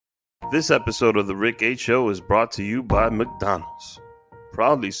This episode of The Rick H. Show is brought to you by McDonald's,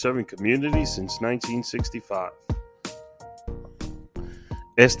 proudly serving communities since 1965.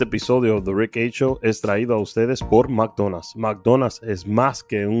 Este episodio de The Rick H. Show es traído a ustedes por McDonald's. McDonald's es más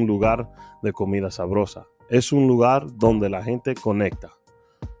que un lugar de comida sabrosa. Es un lugar donde la gente conecta.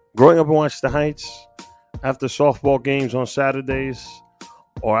 Growing up in Washington Heights, after softball games on Saturdays,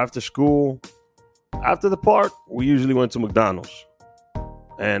 or after school, after the park, we usually went to McDonald's.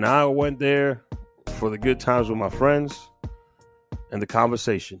 And I went there for the good times with my friends and the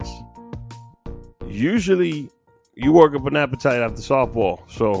conversations. Usually, you work up an appetite after softball.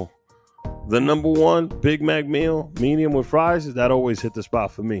 So, the number one Big Mac meal, medium with fries, that always hit the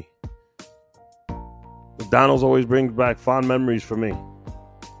spot for me. McDonald's always brings back fond memories for me.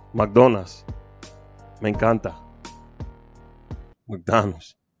 McDonald's. Me encanta.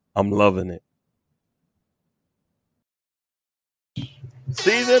 McDonald's. I'm loving it.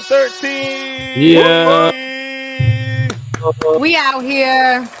 Season 13. Yeah. We out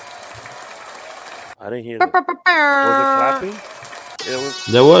here. I didn't hear that. Was it clapping?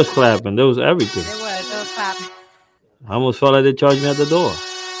 There was clapping. There was everything. There was clapping. I almost felt like they charged me at the door.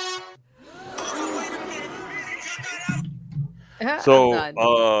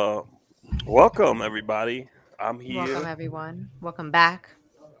 So, welcome everybody. I'm here. Welcome everyone. Welcome back.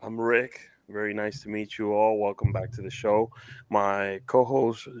 I'm Rick. Very nice to meet you all. Welcome back to the show. My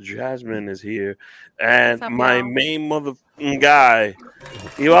co-host Jasmine is here, and up, my y'all? main mother guy,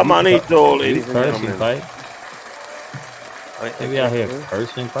 Ivanmanito, ladies and gentlemen. Maybe out here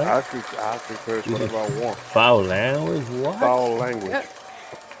cursing, fight. I could curse whatever I want. Foul language? What? Foul language.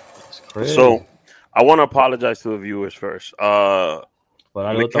 That's crazy. So, I want to apologize to the viewers first.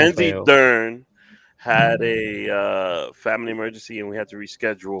 Mackenzie Dern had a family emergency, and we had to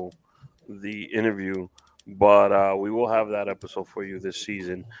reschedule the interview, but we will have that episode for you this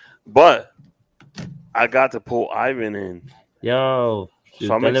season. But I got to pull Ivan in. Yo,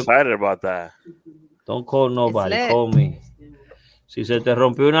 so I'm excited about that. Don't call nobody, call me. Si se te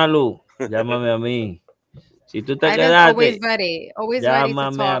rompió una luz, llámame a mí. Si tú te quedaste, always ready to talk,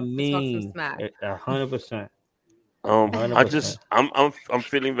 a mí. some smack. 100%. I'm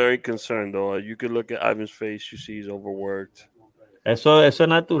feeling very concerned though. You could look at Ivan's face, you see he's overworked. Eso es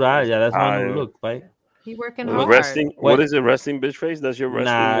natural, yeah. That's my new look, right? He working hard. What is it? Resting bitch face? That's your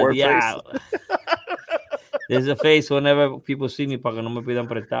resting work face? There's a face whenever people see me para que no me pidan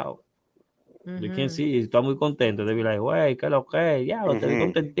prestado. You can see, está muy contento. They be like, güey, ¿qué es lo que? Ya, lo estoy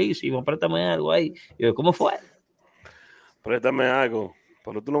contentísimo, préstame algo, güey. Y yo, ¿cómo fue? Préstame algo.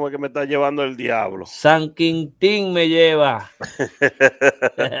 Pero tú no ves que me estás llevando el diablo. San Quintín me lleva.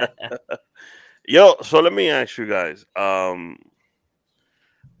 Yo, so let me ask you guys,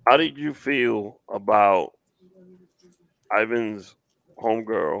 how did you feel about Ivan's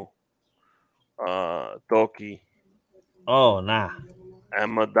homegirl, Toki? Oh, nah.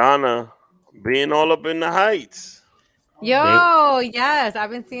 And Madonna being all up in the heights? Yo, yes.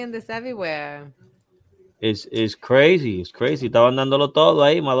 I've been seeing this everywhere. It's crazy. It's crazy. Estaban dándolo todo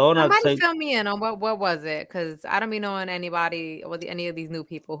ahí. Madonna. Somebody fill me in on what was it? Because I don't be knowing anybody or any of these new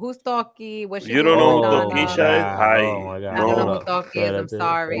people. Who's Toki? What's she? You don't know who Madonna? Tokisha is? Hi. Oh my God. I don't know who Toki is. I'm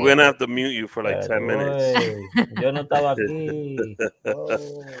sorry. We're gonna have to mute you for like 10 minutes. Yo no estaba aquí.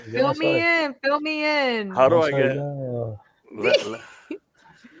 Fill me in. How do I get?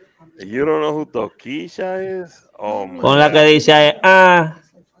 You don't know who Tokisha is? Oh my Con la que dice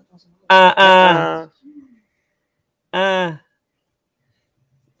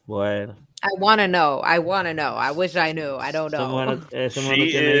Bueno. I want to know. I wish I knew. I don't know. She is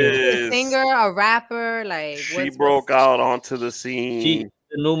a singer, a rapper. Like she broke out onto the scene. She's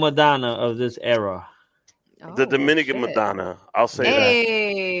the new Madonna of this era. The Dominican Madonna. I'll say that.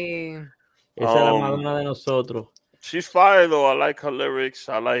 Esa es la Madonna de nosotros. She's fire though. I like her lyrics.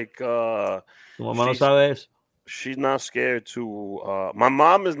 I like. Tu mamá no sabe eso. She's not scared to. My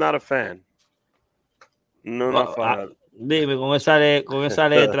mom is not a fan. No, not fan. Dime, con esa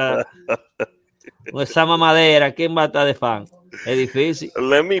letra, con esa mamadera, ¿quién va a estar de fan? Es difícil.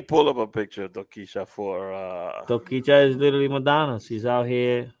 Let me pull up a picture of Tokisha for... Tokisha is literally Madonna. She's out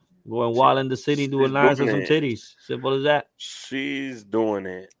here going wild in the city, doing lines of some titties. Simple as that. She's doing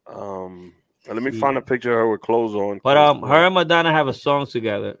it. Let me find a picture of her with clothes on. But her and Madonna have a song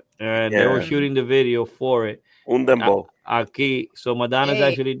together, and they were shooting the video for it. Un dembow. Aquí, so Madonna's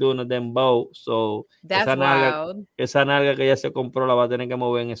actually doing a dembow. So that's wild. Esa nalga que ella se compró la va a tener que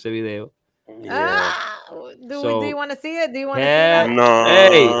mover en ese video. Yeah. Do you want to see it? Do you want to see that? No.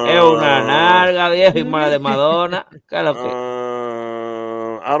 Hey, es una nalga vieja y mala de Madonna. ¿Qué es lo que?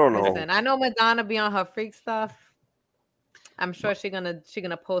 I don't know. Listen, I know Madonna be on her freak stuff. I'm sure she's gonna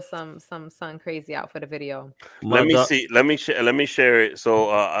post something crazy out for the video. Let me see. Let me share it.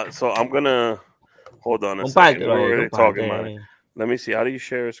 So I'm gonna hold on a second. We're already talking about it. Let me see. How do you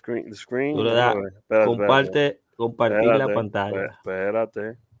share a screen? The screen. Tú le das, compartir la pantalla.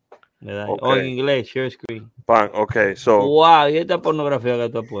 Espérate. O en inglés, share screen. Fine. Okay. So. Wow, y esta pornografía que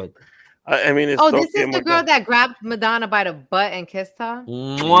tú has puesto. I mean, it's this is the girl that grabbed Madonna by the butt and kissed her.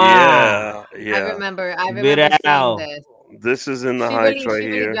 Yeah. I remember seeing this. This is in the heights right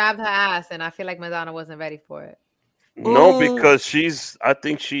here. She really grabbed her ass, and I feel like Madonna wasn't ready for it. No, because I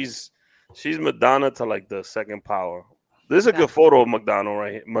think she's Madonna to like the second power. This is a good photo of Madonna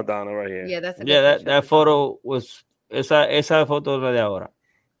right here. Yeah, that's a good that photo was esa foto de ahora.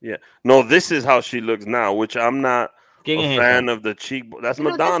 Yeah. No, this is how she looks now, which I'm not a fan of the cheekbone. That's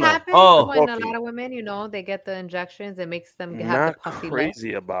Madonna. This happens when a lot of women, they get the injections. It makes them have the puffy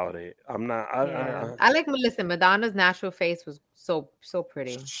crazy lip. about it. I'm not. I like. Listen, Madonna's natural face was so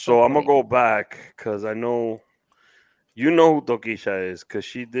pretty. So I'm gonna go back because I know, you know who Tokisha is because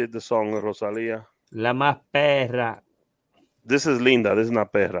she did the song with Rosalía. La más perra. This is Linda. This is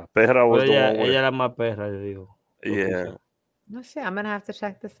not Perra. Perra was the one with. Ella la más perra, yo digo. Yeah. No shit, I'm gonna have to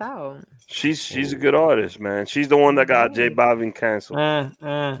check this out. She's a good artist, man. She's the one that got J Balvin canceled. Damn.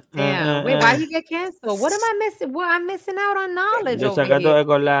 Wait, why you get canceled? What am I missing? What I'm missing out on knowledge over here.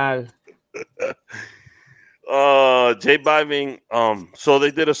 J Balvin. So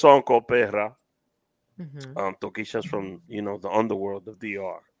they did a song called Perra. Tokisha's from the underworld of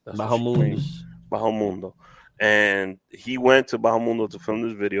DR. Bajo Mundo. And he went to Bajo Mundo to film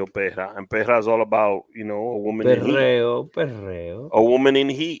this video, Perra. And Perra is all about, a woman in heat. A woman in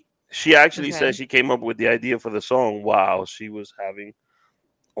heat. She actually said she came up with the idea for the song while she was having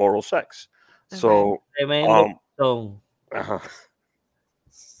oral sex. So, I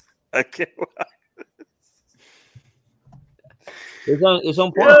can't. It's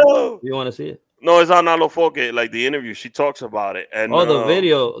on porn. You want to see it? No, it's on Alofoque. Like the interview, she talks about it. And the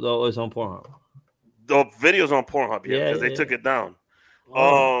video though is on Pornhub. The video's on Pornhub, because they took it down.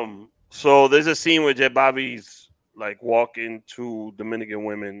 So there's a scene where J Bobby's like walking to Dominican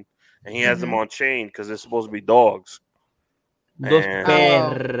women, and he has them on chain because they're supposed to be dogs. Dos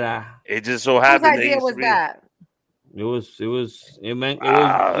perra. It just so happened. Whose idea was that? It was, it's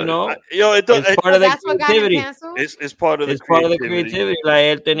part of the creativity. It's part of the creativity. Like,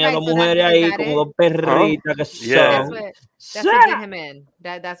 él tenía dos mujeres ahí como dos perritas que son. That's what get him in.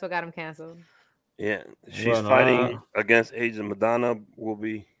 That's what got him canceled. Yeah, she's fighting against age, and Madonna will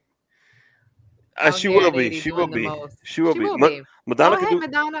be. She will be. Madonna could do.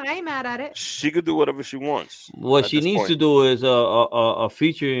 Madonna, I ain't mad at it. She could do whatever she wants. What she needs to do is a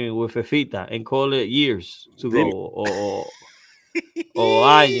featuring with Fefita and call it years to go, or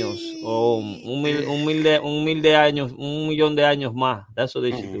años, o un millón de años más. That's what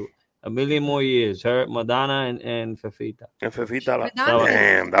they should do. A million more years. Her, Madonna, and Fefita. And Fefita,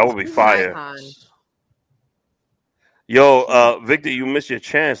 damn, that would be fire. Yo, Victor, you missed your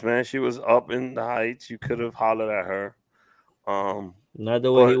chance, man. She was up in the heights. You could have hollered at her. Not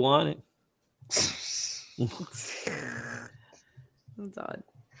the way he wanted. I'm done.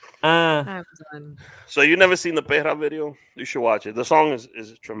 I'm done. So you never seen the Perra video? You should watch it. The song is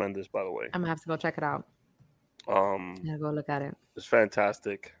tremendous, by the way. I'm gonna have to go check it out. Yeah, go look at it. It's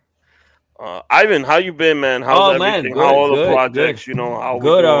fantastic. Ivan, how you been, man? How's everything? How all the projects? Good. How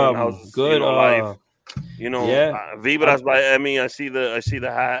good. How's good. Life? Vibras by Emmy. I see the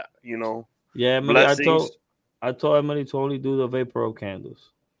hat. Yeah, Emily, I told Emily to only do the Vapor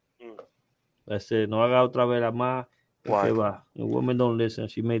candles. That's it. No haga otra vez la más. Why? The women don't listen.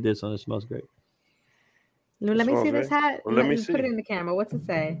 She made this one. It smells great. Let me see this hat. Let me see. Put it in the camera. What's it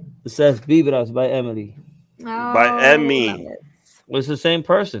say? It says Vibras by Emily. By Emmy. It's the same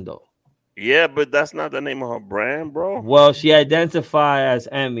person though. Yeah, but that's not the name of her brand, bro. Well, she identifies as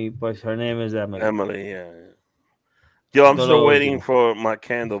Emmy, but her name is Emily. Emily, yeah. Yo, I'm still waiting for my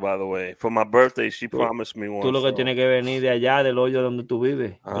candle, by the way. For my birthday, she promised me one. Tú lo que tienes que venir de allá, del hoyo donde tú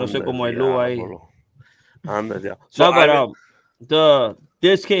vives. No sé cómo hay luz ahí. So, but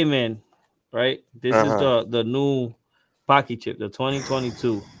this came in, right? This is the new Pocky chip, the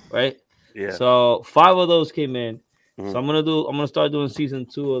 2022, right? Yeah. So 5 of those came in. So I'm gonna start doing season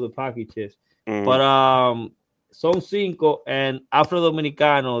 2 of the Pocky chips. But son 5, and Afro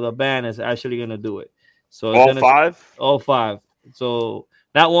Dominicano, the band, is actually gonna do it. So all 5? All 5. So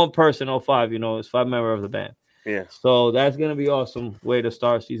not one person, all 5, it's 5 members of the band. Yeah. So that's gonna be awesome way to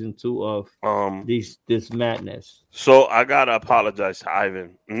start season 2 of this madness. So I gotta apologize to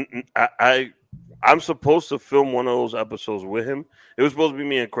Ivan. I'm supposed to film one of those episodes with him. It was supposed to be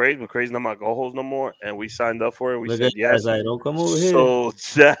me and Craig, but Craig's not my co-host no more, and we signed up for it. We said yes. I don't come over here. So,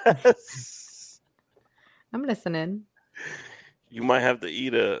 Jess, I'm listening. you might have to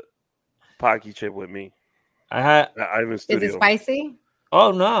eat a Pocky chip with me. I'm in studio. Is it spicy?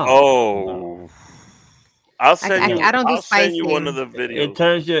 Oh no! Oh, I'll send you. I don't do I'll spicy. send you one of the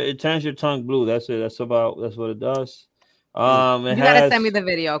videos. It turns your tongue blue. That's it. That's what it does. You gotta send me the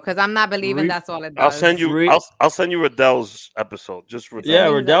video because I'm not believing that's all it does. I'll send you. I'll send you Riddell's episode. Just Riddell. Yeah,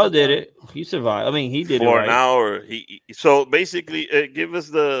 Riddell did it. He survived. I mean, he did for it right. an hour. So basically, give us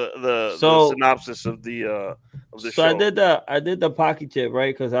the synopsis of the show. So I did the Pocky chip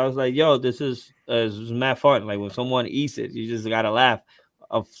right because I was like, yo, this is mad fun. Like when someone eats it, you just gotta laugh.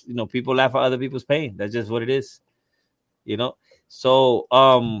 People laugh at other people's pain. That's just what it is. So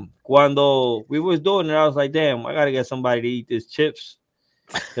cuando we was doing it, I was like, damn, I gotta get somebody to eat these chips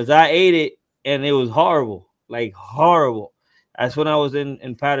because I ate it and it was horrible, like horrible. That's when I was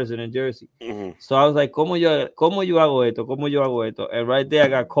in Patterson, in Jersey. Mm-hmm. So I was like, ¿Cómo yo hago esto? ¿Cómo yo hago esto? And right there I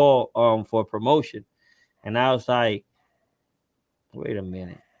got called for promotion, and I was like, wait a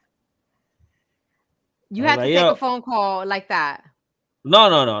minute. You had to take a phone call like that.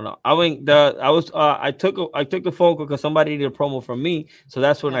 No. I took the phone call because somebody needed a promo from me. So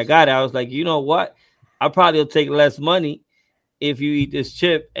that's when I got it. I was like, you know what? I probably will take less money if you eat this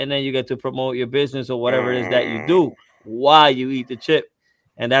chip and then you get to promote your business or whatever it is that you do while you eat the chip.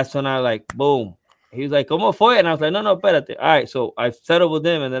 And that's when I like, boom. He was like, ¿Cómo fue? And I was like, no, espérate. All right. So I settled with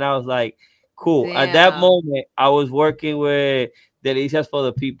him and then I was like, cool. Damn. At that moment, I was working with Delicias for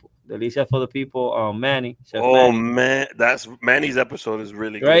the People. Delicias for the People, Manny. Manny. Man, that's Manny's episode is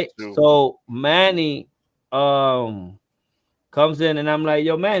really right? Good too. So Manny comes in and I'm like,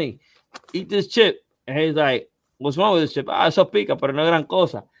 yo, Manny, eat this chip. And he's like, what's wrong with this chip? Eso pica, pero no gran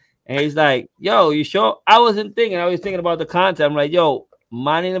cosa. And he's like, yo, you sure? I was thinking about the content. I'm like, yo,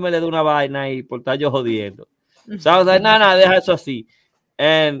 Manny no me le da una vaina y por estar yo jodiendo. So I was like, no, deja eso así.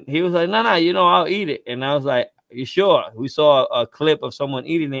 And he was like, no, I'll eat it. And I was like, you sure? We saw a clip of someone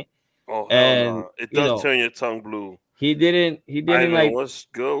eating it. Oh, and no. It does turn your tongue blue. He didn't like. What's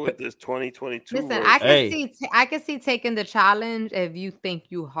good with this 2022? Listen, I can see taking the challenge if you think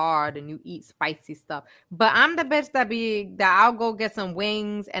you hard and you eat spicy stuff. But I'm the bitch that I'll go get some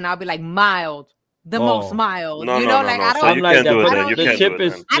wings and I'll be like mild, most mild. No, I don't. So you can't do it then. You can't do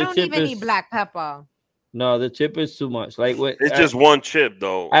it. I don't even eat black pepper. No, the chip is too much. Like it's just one chip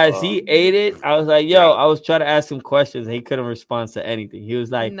though. As he ate it, I was like, yo, I was trying to ask him questions and he couldn't respond to anything. He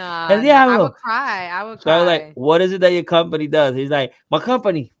was like, I would cry. So I was like, what is it that your company does? He's like, my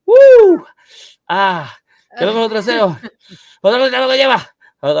company. Woo! ¿Qué es lo que nosotros hacemos? I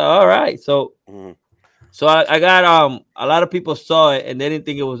was like, all right. So I got a lot of people saw it and they didn't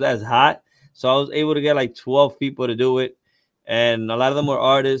think it was as hot. So I was able to get like 12 people to do it. And a lot of them were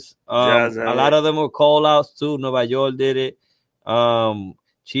artists. A lot of them were call-outs too. Nueva York did it.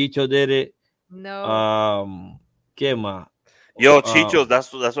 Chicho did it. No. ¿Qué más? Yo, Chicho,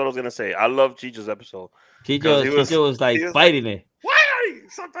 that's what I was gonna say. I love Chicho's episode. Chicho was like fighting it. Why?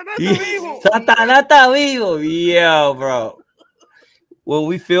 Satanás vivo. Satanás está vivo. Yeah, bro. When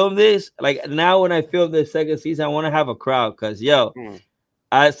we film this, like now when I film the second season, I want to have a crowd because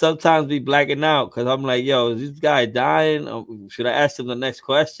I sometimes be blacking out because I'm like, yo, is this guy dying? Should I ask him the next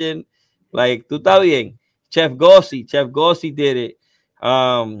question? Like, tú está bien. Chef Gossi did it.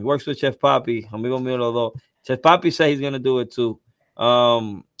 Works with Chef Papi. Amigo mío los dos. Chef Papi said he's going to do it too.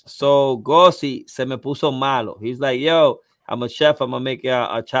 So Gossi se me puso malo. He's like, yo, I'm a chef. I'm going to make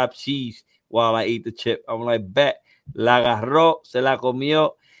a chopped cheese while I eat the chip. I'm like, bet. La agarró, se la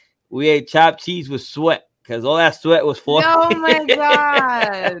comió. We ate chopped cheese with sweat. Because all that sweat was falling. Oh my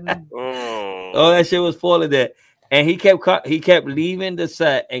God. All that shit was falling there. And he kept leaving the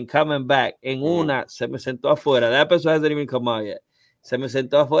set and coming back. En una, se me sentó afuera. That episode hasn't even come out yet. Se me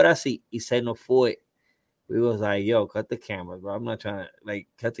sentó afuera así y se nos fue. We was like, yo, cut the camera, bro. I'm not trying to,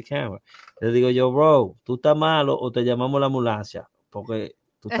 cut the camera. Le digo yo, bro, tú estás malo o te llamamos la ambulancia porque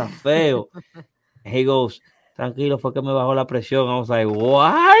tú estás feo. And he goes, tranquilo, fue que me bajó la presión. I was like,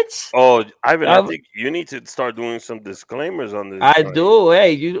 what? Oh, Ivan, I think you need to start doing some disclaimers on this. I do.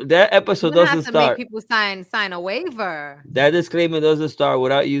 Hey, that episode doesn't start. Make people sign a waiver. That disclaimer doesn't start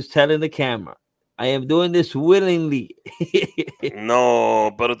without you telling the camera. I am doing this willingly.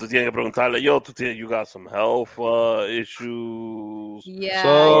 No, pero tú tienes que preguntarle, you got some health issues. Yeah,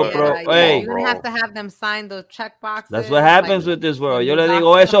 So, yeah, bro, yeah. hey. You're gonna have to have them sign those check boxes. That's what happens with this world. Yo le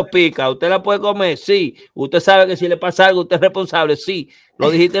digo, doctor. eso pica. ¿Usted la puede comer? Sí. Usted sabe que si le pasa algo, usted es responsable. Sí.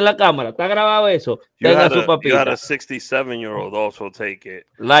 Lo dijiste en la cámara. ¿Está grabado eso? Tenga su You had papita. a 67-year-old also take it.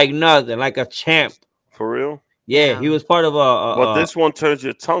 Like nothing. Like a champ. For real? Yeah, he was part of a... But this one turns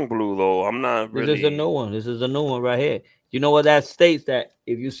your tongue blue, though. I'm not really... This is a new one. This is a new one right here. You know what that states? That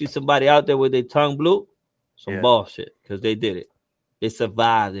if you see somebody out there with their tongue blue, some bullshit. Because they did it. They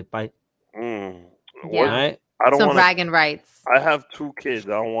survived it, right? Yeah. Right? I don't Some bragging rights. I have 2 kids. I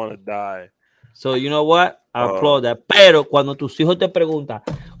don't want to die. So, you know what? I applaud that. Pero cuando tus hijos te preguntan,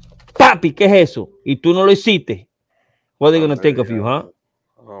 papi, ¿qué es eso? Y tú no lo hiciste. What are they going to think of you, huh?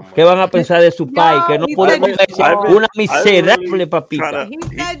 ¿Qué van a pensar de su pai? Que no puede comerse una miserable papita. He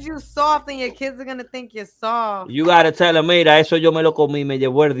said you soft and your kids are going to think you're soft. You gotta tell them, mira, eso yo me lo comí, me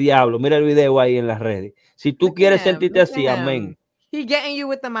llevó el diablo. Mira el video ahí en las redes. Si tú quieres sentirte así, amén. He getting you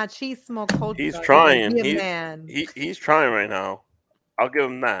with the machismo culture. He's trying. Man. He's trying right now. I'll give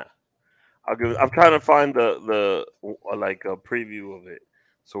him that. I'm trying to find the like a preview of it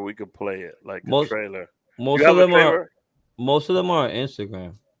so we could play it like a trailer. Most of them are on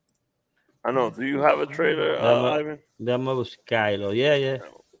Instagram. I know. Do you have a trailer, Ivan? Déjame buscarlo. Yeah.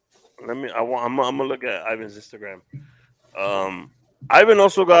 I'm gonna look at Ivan's Instagram. Ivan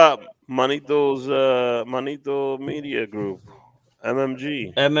also got Manito Media Group,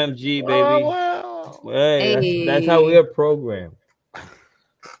 MMG. MMG, baby. Oh, wow. Hey, that's how we're programmed.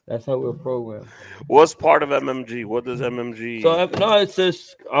 That's how we're programmed. What's part of MMG? What does MMG? So no, it's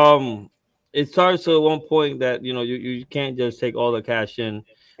just it starts at one point that you can't just take all the cash in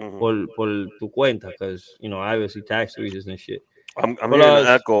por tu cuenta because obviously tax reasons and shit. I'm hearing an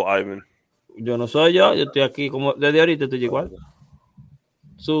echo, Ivan. Yo no soy yo estoy aquí como desde ahorita estoy igual.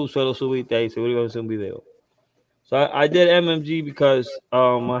 Solo subiste ahí, seguro iba a hacer un video. So I did MMG because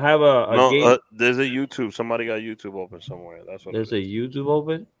I have a game. There's a YouTube. Somebody got YouTube open somewhere. That's what. There's a YouTube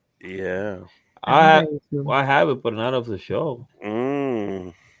open. Yeah. I have it, but not of the show.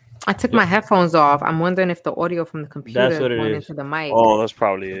 I took my headphones off. I'm wondering if the audio from the computer went into the mic. Oh, that's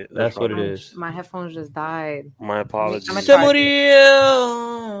probably it. That's what it is. My headphones just died. My apologies. Se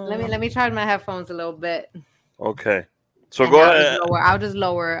murió. Let me charge my headphones a little bit. Okay. So go ahead. I'll just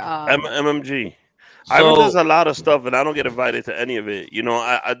lower. MMG. Ivan does a lot of stuff, and I don't get invited to any of it.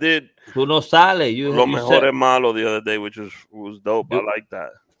 I did. Tú no sale. Lo mejor es malo the other day, which was dope. I like that.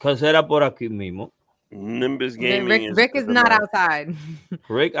 Because era por aquí mismo. Nimbus Gaming. Rick is not outside.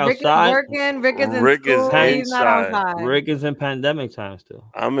 Rick outside. Rick is working. Rick is in school. He's not outside. Rick is in pandemic time still.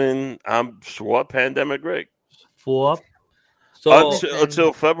 I'm what pandemic, Rick? So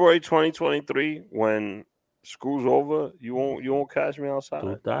until February 2023, when school's over, you won't catch me outside.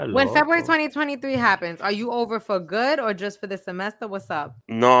 When February 2023 happens, are you over for good or just for the semester? What's up?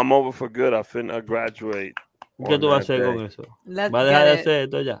 No, I'm over for good. I graduate. ¿Qué tú vas a hacer con eso? ¿Vas a dejar de hacer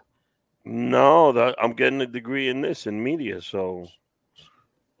esto ya? No, I'm getting a degree in media, so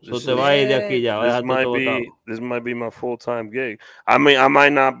te vas a ir de aquí ya. This might be my full-time gig. I mean, I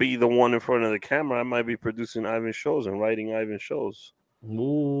might not be the one in front of the camera. I might be producing Ivan shows and writing Ivan shows.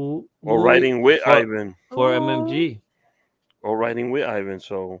 Or writing with Ivan. For MMG. Or writing with Ivan,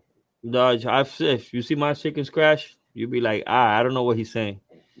 so. Dodge, if you see my chicken scratch, you'll be like, I don't know what he's saying.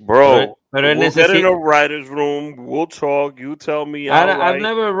 Bro, we'll get in a writer's room. We'll talk. You tell me. I've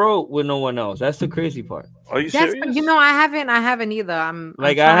never wrote with no one else. That's the crazy part. Are you serious? I haven't either.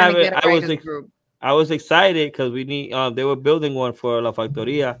 I was excited because we need. They were building one for La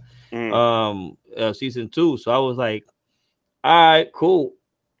Factoria, season 2. So I was like, all right, cool.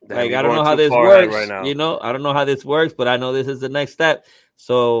 Like I don't know how this works. Right now. I don't know how this works, but I know this is the next step.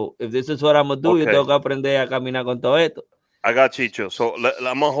 So if this is what I'm gonna do, yo tengo que aprender a caminar con todo esto. I got Chicho. So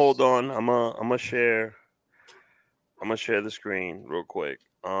I'm gonna hold on. I'm gonna share the screen real quick.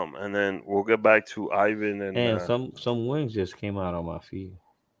 And then we'll get back to Ivan and some wings just came out on my feed.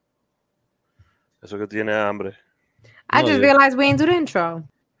 Eso que tiene hambre. I just realized we didn't do the intro.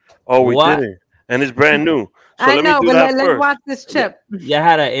 Oh, we didn't. And it's brand new. So I know, but let's watch this chip. You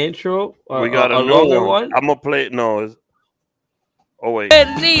had an intro. We got a longer one. I'm gonna play it. No. Oh, wait.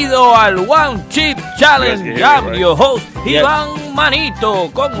 Bienvenido al One Chip Challenge. I'm your host,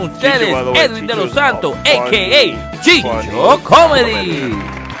 Ivanmanito. Con ustedes, Edwin de los Santos, a.k.a. Chicho Comedy.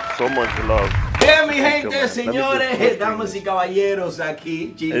 So much love. Bien, mi gente, señores, damas y caballeros,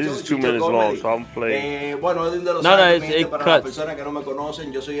 aquí Chicho. This is 2 minutes long, so I'm playing. Bueno, Edwin de los Santos, para las personas que no me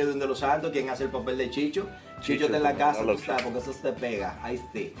conocen, yo soy Edwin de los Santos, quien hace el papel de Chicho. Chicho está en la casa, tú sabes, porque eso se pega. Ahí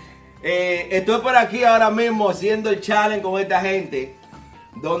sí. Estoy por aquí ahora mismo haciendo el challenge con esta gente.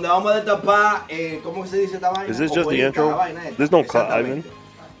 Donde vamos a destapar, ¿cómo se dice esta vaina? Is this just the intro? There's no cut, Ivan.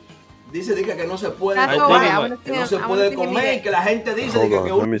 Dice que no se puede That's all right. comer, que no se puede comer, y que la gente dice Hold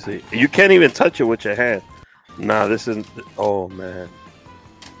on, let me see. You can't even touch it with your hand. Nah, this isn't. Oh man.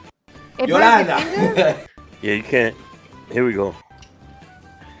 It Yolanda. burns your fingers? Yeah, you can't. Here we go.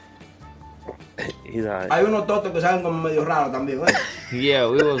 He's all right. Hay unos totos que salen como medio raros también, ¿eh? Yeah,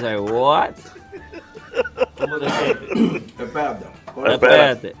 we was like, what? ¿Cómo te sientes? Espérate.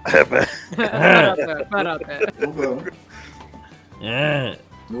 Espérate. Espérate.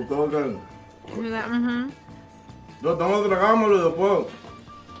 No, estamos tragámoslo después.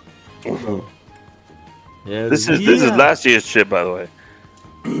 Yeah, This is last year's shit, by the way.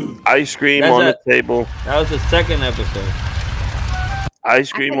 Ice cream That's on it. the table. That was the second episode.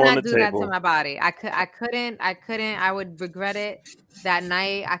 Ice I cream could on not the do that to table. my body. I couldn't. I would regret it that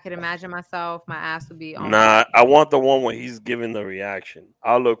night. I could imagine myself. My ass would be on. Nah, I want the one where he's giving the reaction.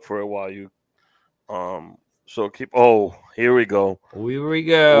 I'll look for it while you. So keep. Oh, here we go. Here we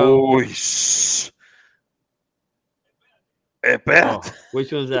go. Uy. Espérate. Oh,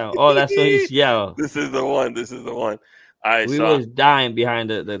 which one's that? Oh, that's what he's yelling. This is the one. All right, We so was dying behind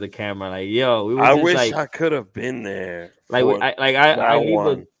the camera, like yo. We were I just wish like, I could have been there. like for I leave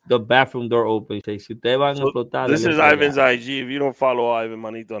one. the bathroom door open. Say, si ustedes van a So explotar, this denle is para Ivan's allá. IG. If you don't follow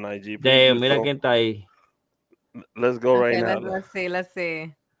Ivanmanito on IG, please Damn, do mira so. quién está ahí. Let's go right Okay, now. let's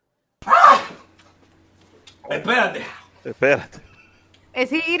see. Espérate. Is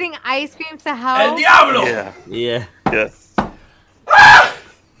he eating ice cream to ¡El help? diablo! Yeah. Yeah. Yes.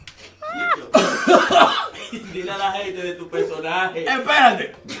 Dile a la gente de tu personaje,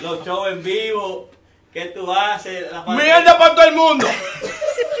 Espérate. los shows en vivo, que tú haces. ¡Mierda para todo el mundo!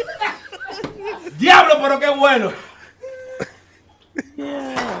 ¡Diablo, pero qué bueno!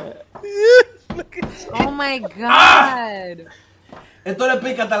 Oh my god. Esto le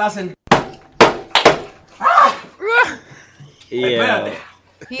pica hasta la sentada. Yeah. Espérate.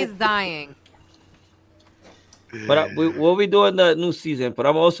 He's dying. But we'll be doing the new season. But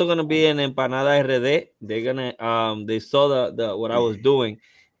I'm also gonna be in Empanada RD. They're gonna they saw the what I was doing,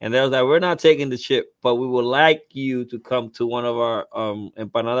 and they was like, we're not taking the chip, but we would like you to come to one of our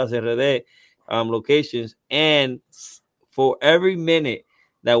Empanadas RD locations, and for every minute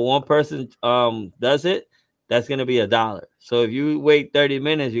that one person does it, that's gonna be $1. So if you wait 30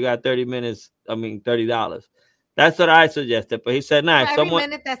 minutes, you got 30 minutes. I mean $30. That's what I suggested, but he said, "Nah." For If every someone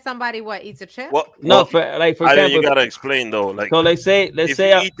minute that somebody eats a chip? Well, no, for I think example, you gotta explain though. Like, so let's say if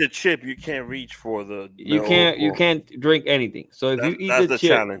you eat the chip, you can't reach for the. you can't drink anything. So if you eat that's the the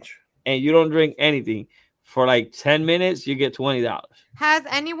chip challenge. and you don't drink anything for like 10 minutes, you get $20. Has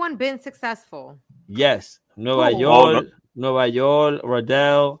anyone been successful? Yes, Nueva Cool. York,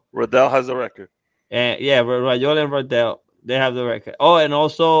 Rodell, Riddell has the record. and yeah, Nueva York and Rodell, they have the record. Oh, and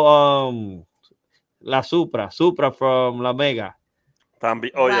also La Supra from La Mega.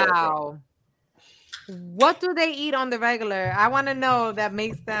 Oh yeah. Wow. What do they eat on the regular? I want to know that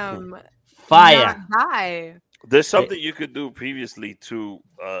makes them Fire. not die. There's something you could do previously to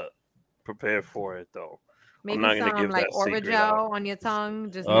prepare for it though. Maybe not gonna some give like that secret out. Orajel on your tongue.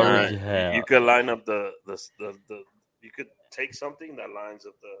 Just All numb right. it. Yeah. You could line up the you could take something that lines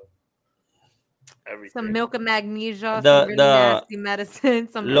up the everything. Some milk of magnesia, The- some really the- nasty medicine,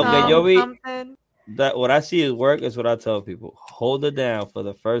 some Lo que Tom yo vi- something. That what I see is work is what I tell people. Hold it down for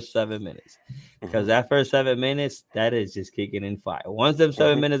the first 7 minutes. Because that first 7 minutes, that is just kicking in fire. Once them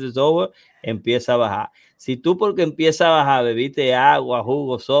 7 minutes is over, empieza a bajar. Si tú porque empieza a bajar, bebiste agua,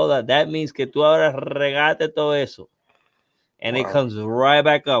 jugo, soda, that means que tú ahora regaste todo eso. And it comes right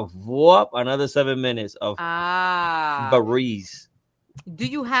back up. Whoop, another 7 minutes of breeze. Do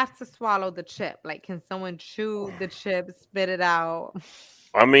you have to swallow the chip? Like, can someone chew the chip, spit it out?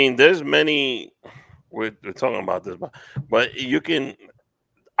 I mean, there's many. We're talking about this, but you can.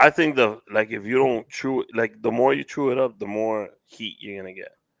 I think if you don't chew, like the more you chew it up, the more heat you're gonna get.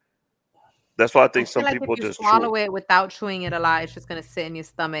 That's why I think some like people if you just swallow it without chewing it a lot, it's just gonna sit in your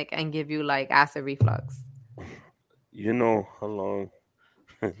stomach and give you like acid reflux. You know how long?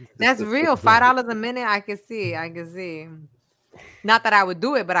 That's real. $5 a minute. I can see. Not that I would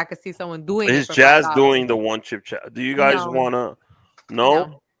do it, but I could see someone doing it. Is for Jazz $5. doing the one chip chat? Do you guys No. wanna?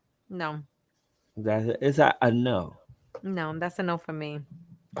 No. No, It's a no. no, that's a no for me.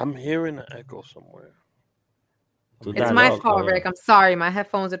 I'm hearing an echo somewhere. It's my fault, Rick. I'm sorry. My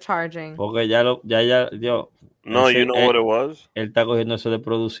headphones are charging. Porque yo. No, you know what it was? Él está cogiendo eso de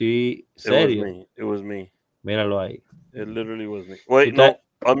producir serio. It was me. Míralo ahí. It literally was me. Wait, no.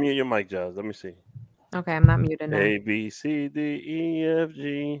 Unmute your mic, Jazz. Let me see. Okay, I'm not muted now. A, B, C, D, E, F,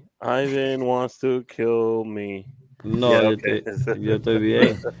 G. Ivan wants to kill me. No, Yeah, yo, okay. yo estoy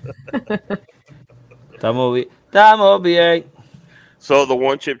bien. Estamos bien. So the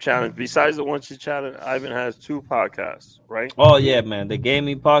one chip challenge. Besides the one chip challenge, Ivan has 2 podcasts, right? Oh yeah, man, the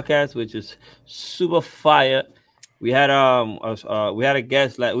gaming podcast, which is super fire. We had a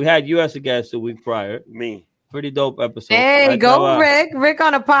guest we had you as a guest the week prior. Me. Pretty dope episode. Hey, go Rick. Rick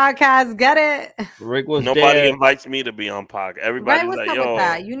on a podcast. Get it. Rick was Nobody there. invites me to be on podcast. Everybody's Right, what's like, up yo. with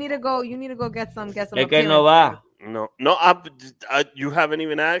that? You need to go get some Es que appearances. no va. No, you haven't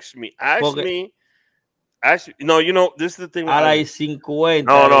even asked me. Ask me. No, you know, this is the thing. A las 50.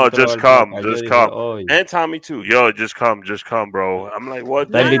 No, just come. Just come. Dije, and Tommy too. Yo, just come, bro. I'm like, what?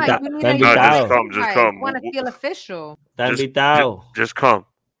 Está invitado. Just come. Want to feel official. Está invitado. Just come.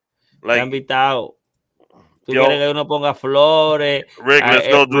 Está invitado. Tú quieres que uno ponga flores. Rick, let's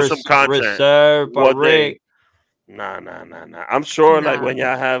go do some content. Reserve for Rick. Nah. I'm sure, like, when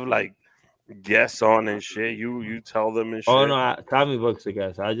y'all have, like, guests on and shit, you tell them and shit. Oh, no, Tommy books the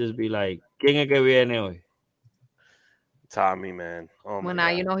guests. I'll just be like, ¿quién es que viene hoy? Tommy, man. Oh, well, now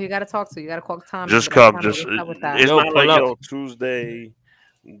you know who you got to talk to. You got to call Tommy. Just come. It's not like, Tuesday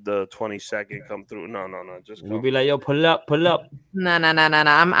the 22nd come through. No. Just come. We'll be like, yo, pull up. No.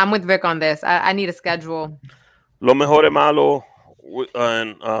 I'm with Rick on this. I need a schedule. Lo mejor es malo.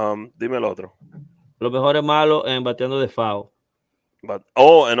 And dime el otro. Lo mejor es malo en bateando de foul. But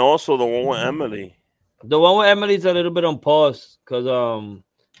and also the one with Emily. The one with Emily's a little bit on pause because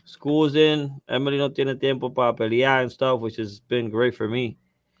school's in. Emily no tiene tiempo para pelear and stuff, which has been great for me.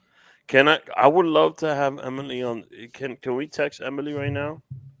 I would love to have Emily on. Can we text Emily right now?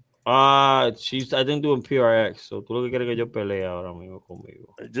 She's I think doing PRX. So tú lo que quieres que yo pelee ahora mismo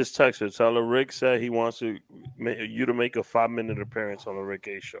conmigo. Just text her. Tell her Rick said he wants you to make a 5-minute appearance on the Rick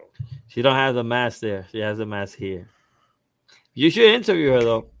A show. She don't have the mask there. She has the mask here. You should interview her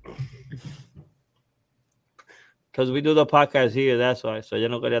though. Because we do the podcast here, that's why. So ella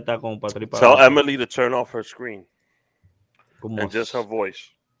no quería estar con Patrick. Tell Emily to turn off her screen. And just her voice.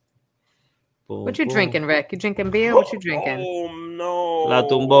 What you drinking, Rick? You drinking beer? What you drinking? Oh, no. La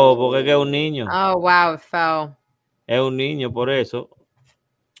tumbó porque es un niño. Oh, wow, it fell. Es un niño, por eso.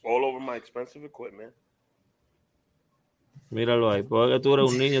 All over my expensive equipment. Míralo ahí. Porque tú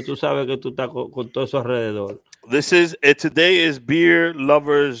eres un niño, tú sabes que tú estás con todo eso alrededor. Today is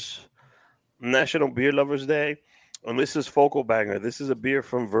National Beer Lovers Day. And this is Focal Banger. This is a beer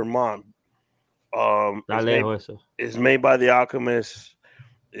from Vermont. It's made by The Alchemist.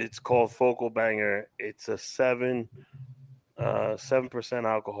 It's called Focal Banger. It's a 7%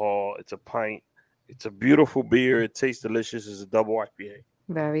 alcohol. It's a pint. It's a beautiful beer. It tastes delicious. It's a double IPA.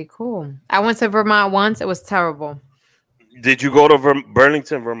 Very cool. I went to Vermont once. It was terrible. Did you go to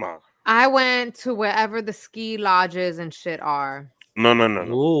Burlington, Vermont? I went to wherever the ski lodges and shit are. No.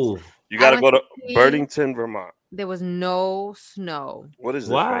 Ooh. You got to go to Burlington, Vermont. There was no snow. What is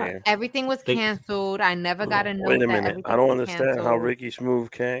this right here? Everything was canceled. I never got a note. Wait a minute. I don't understand canceled. how Ricky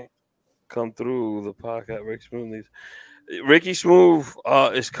Smooth can't come through the podcast. Ricky Smooth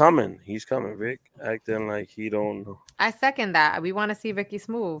is coming. He's coming, Rick. Acting like he don't know. I second that. We want to see Ricky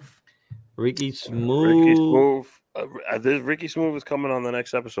Smooth. Ricky Smooth. Ricky Smooth is coming on the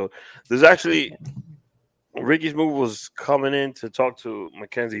next episode. There's actually Ricky Smooth was coming in to talk to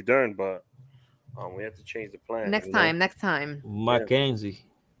Mackenzie Dern, but we had to change the plan. Next time. Mackenzie.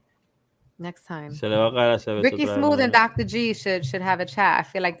 Next time. Se le va a caer la cerveza Ricky Smooth and Dr. G should have a chat. I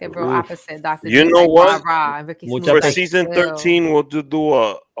feel like they're real opposite. Dr. G. You know what? Ricky For season 13, we'll do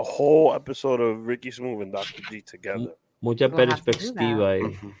a whole episode of Ricky Smooth and Dr. G together. Mucha perspectiva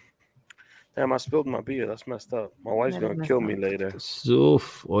ahí. Damn, I spilled my beer. That's messed up. My wife's going to kill me later.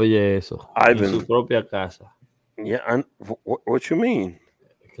 Uf, oye eso. Ivan. En su propia casa. Yeah, what you mean?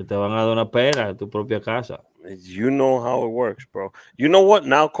 Que te van a dar una pera en tu propia casa. You know how it works, bro. You know what?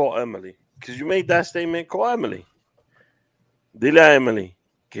 Now call Emily. Because you made that statement. Call Emily. Dile a Emily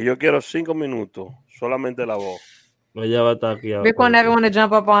que yo quiero 5 minutos. Solamente la voz. Ella va a estar aquí ahora. Rick won't ever want to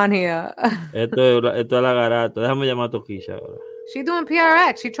jump up on here. Esto es la garata. Déjame llamar a Toquilla ahora. She doing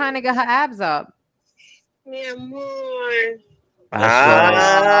PRX. She trying to get her abs up. Mi amor.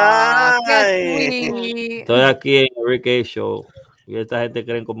 Estoy aquí en el Rick A Show. Y esta gente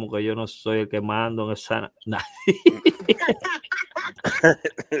creen como que yo no soy el que mando en esa.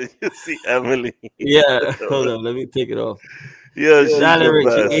 You see Emily. Yeah, hold on. Let me take it off. Yeah, she's Rick, the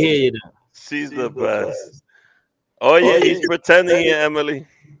best. she can hear you now. She's the best. Oh, yeah, he's pretending here, Emily.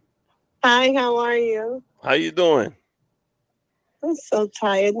 Hi, how are you? How you doing? I'm so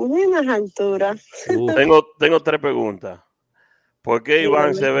tired. Buenas alturas. Tengo 3 preguntas. ¿Por qué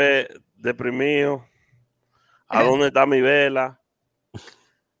Iván se ve deprimido? ¿A dónde está mi vela?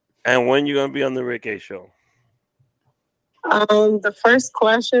 And when you gonna be on the Rick A Show? The first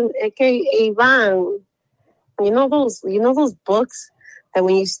question, okay, Ivan, you know those books that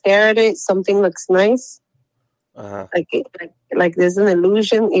when you stare at it, something looks nice. Uh-huh. Like there's an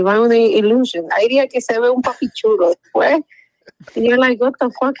illusion. Ivan, una illusion. Hay día que se ve un papi chulo después. And you're like, what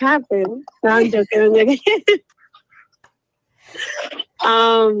the fuck happened? No, I'm joking.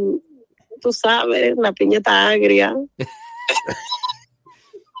 Tú sabes, la piña está agria.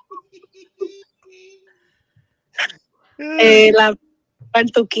 La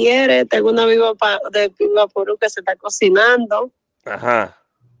cual tú quieres, tengo una viva porú que se está cocinando. Uh-huh.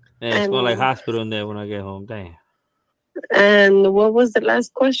 Man, it smells like hospital in there when I get home. Damn. And what was the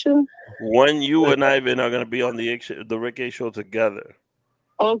last question? When you and Ivan are going to be on the Rick A Show together?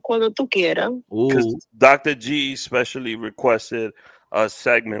 O cuando tú quieras. Because Dr. G specially requested a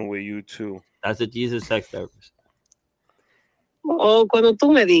segment with you two. That's a Jesus sex therapist. O cuando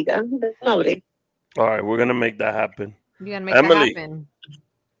tú me digas. All right, we're going to make that happen. You're going to make Emily, that happen.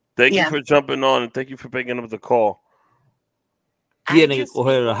 Thank you for jumping on and thank you for picking up the call. Tiene que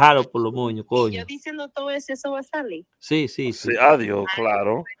coger el jalo por los moños, coño. Yo diciendo todo eso va a salir. Sí. Adiós,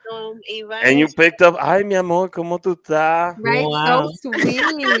 claro. And you picked up, ay, mi amor, ¿cómo tú estás? Right, Wow. so sweet.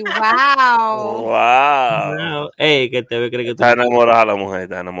 Wow. Wow. Ey, que te ve, cree que tú... Está enamorada la mujer,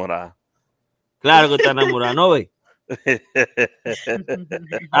 está enamorada. Claro que está enamorada, ¿no ve?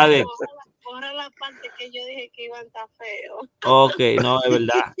 A ver. Borra la parte que yo dije que Iván está feo. Ok, no, es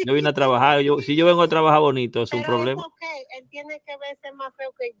verdad. Yo vine a trabajar. Si yo vengo a trabajar bonito, es un problema. Okay. Él tiene que verse más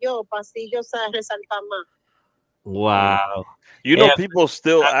feo que yo, para así yo resaltar más. Wow. You know, people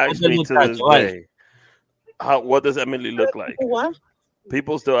still ask me to this day, what does Emily look like? What?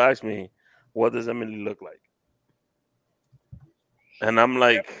 People still ask me, what does Emily look like? And I'm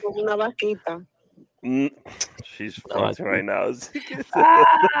like, una vaquita. She's fronting right now.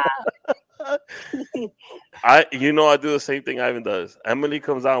 I do the same thing Ivan does. Emily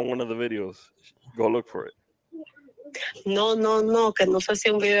comes out in one of the videos. Go look for it. No, que no sé si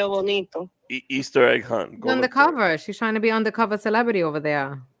un video bonito. Easter egg hunt. Go undercover. She's trying to be undercover celebrity over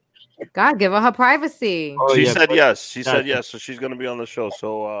there. God, give her privacy. She said yes. She said yes. So she's gonna be on the show.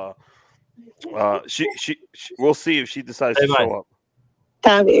 So she we'll see if she decides to show up.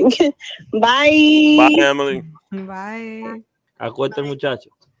 Está bien. Bye. Bye, Emily. Bye. Acuesta el muchacho.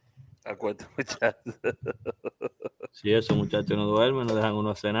 Acuesta el muchacho. Si esos muchachos no duermen, no dejan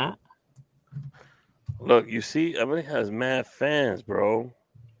uno cenar. Look, you see, Emily has mad fans, bro.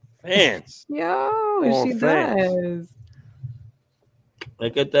 Fans. Yo, she does.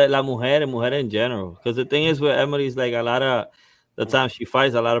 Es que la mujer in general. Because the thing is with Emily is like a lot of the time she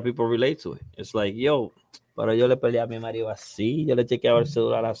fights, a lot of people relate to it. It's like, yo, pero yo le peleé a mi marido así, yo le chequeaba el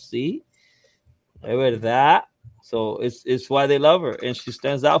celular así. Es verdad. So it's why they love her. And she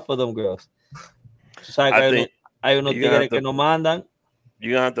stands out for them girls. Hay unos tigres que no mandan.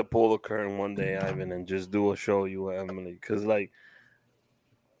 You're going to have to pull the curtain one day, Ivan, and just do a show you with Emily. Because, like,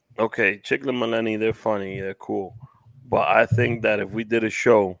 okay, Chick and Melanie, they're funny. They're cool. But I think that if we did a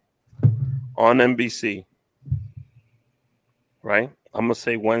show on NBC, right? I'm going to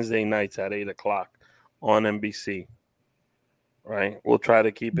say Wednesday nights at 8 o'clock on NBC, right? We'll try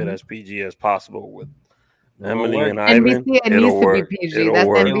to keep it as PG as possible with Emily and Ivan. NBC, it needs to be PG. That's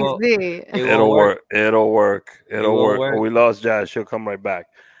NBC. It'll work. It'll work. We lost Jazz. She'll come right back.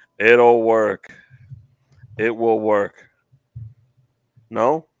 It'll work. It will work.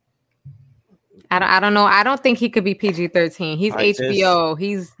 No? I don't know. I don't think he could be PG-13. He's HBO.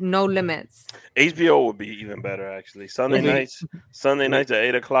 He's no limits. HBO would be even better, actually. Sunday nights at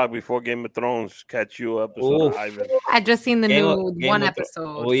 8 o'clock before Game of Thrones. Catch you episode of Ivan. I just seen the new one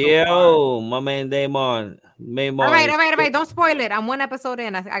episode. Oh, yeah. My man Damon. All right. Don't spoil it. I'm one episode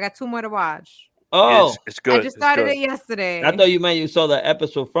in. I got 2 more to watch. Oh, it's good. I just started it yesterday. I thought you saw the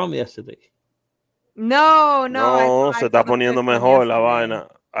episode from yesterday. No. Se está poniendo mejor la vaina.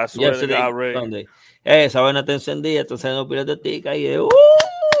 I swear to God, Ray. Sunday. Esa vaina te encendía, entonces no pierdes tica y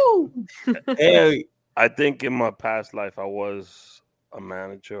I think in my past life I was a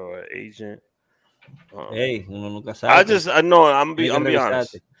manager or an agent. Uno nunca sabe. I'm be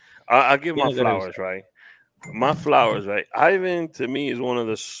honest. I give my flowers, right? My flowers, right? Ivan to me is one of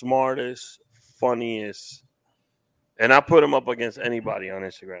the smartest, funniest, and I put him up against anybody on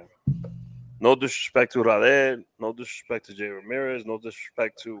Instagram. No disrespect to Radel, no disrespect to Jay Ramirez, no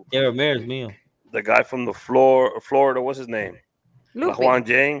disrespect to Jay Ramirez, mío. The guy from the Florida, what's his name? Lupe.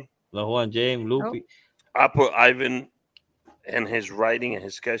 LaJuan James, Lupe. I put Ivan and his writing and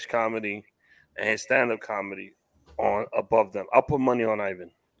his sketch comedy and his stand-up comedy on above them. I'll put money on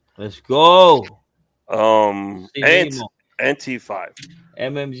Ivan. Let's go. Sí and mismo. T5.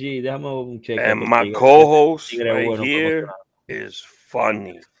 MMG, déjame un check. And my co-host right bueno, here is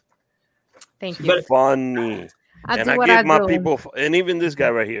funny. Thank She's you. funny. I And do I what give I my do. people, and even this guy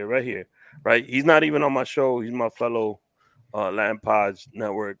right here, right? He's not even on my show. He's my fellow Latin Pods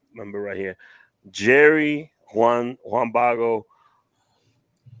Network member right here. Jerry, Juan Bago.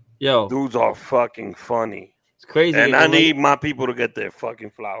 Yo, Dudes are fucking funny. it's crazy. And I need my people to get their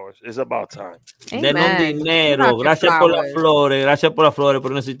fucking flowers. It's about time. Denos Amen. Give dinero. out your Gracias por las flowers. flores,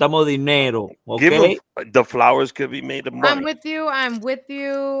 pero necesitamos dinero. Give ¿Ok? them the flowers could be made of money. I'm with you.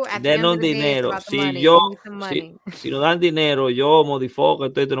 At the end Denos of the day, it's dinero. about the Si money. yo, Give me some money. si nos dan dinero, yo, Modifoco,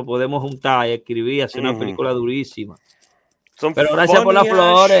 esto nos podemos juntar y escribir, hacer una película durísima. Some Pero gracias por las funny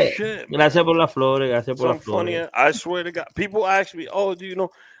flores. ass shit, Gracias man. por las flores. Gracias por Some las flores. funny. I swear to God, people ask me, "Oh, do you know?"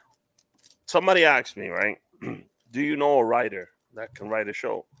 Somebody asked me, right? Do you know a writer that can write a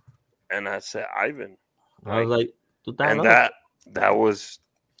show? And I said, Ivan. I was like, tú estás And loco. that was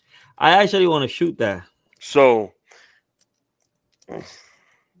I actually want to shoot that. so. So I'm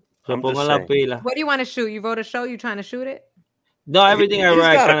just pongan la saying. pila. What do you want to shoot? You wrote a show? You trying to shoot it? No, everything I He's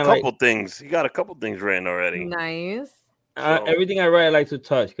write got kind a of couple like things. He got a couple things written already. Nice. So- everything I write I like to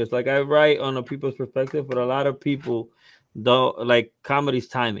touch because like I write on a people's perspective, but a lot of people don't like comedy's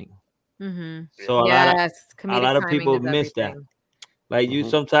timing. Mm-hmm. So a lot of people miss that. Like you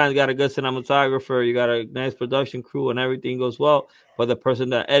sometimes got a good cinematographer, you got a nice production crew, and everything goes well. But the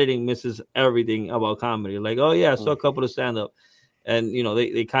person that editing misses everything about comedy. Like, oh yeah, I saw a couple of stand up, and you know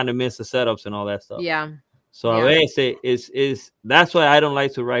they kind of miss the setups and all that stuff. Yeah. So a veces is that's why I don't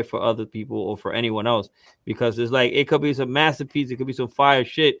like to write for other people or for anyone else because it's like it could be some masterpiece, it could be some fire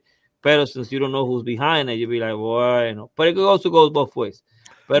shit. But since you don't know who's behind it, you'll be like, well, you know. But it also goes both ways.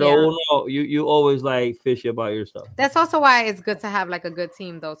 But you always like fishy about your stuff. That's also why it's good to have like a good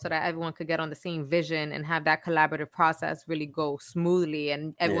team though, so that everyone could get on the same vision and have that collaborative process really go smoothly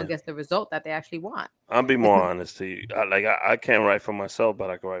and everyone gets the result that they actually want. I'll be more honest to you. I can't write for myself, but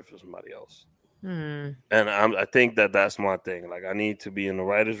I can write for somebody else. And I think that's my thing. Like I need to be in the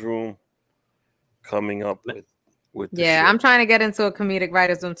writer's room, coming up with the shit. I'm trying to get into a comedic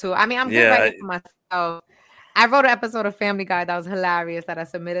writer's room too. I mean, I'm good writing for myself. I wrote an episode of Family Guy that was hilarious that I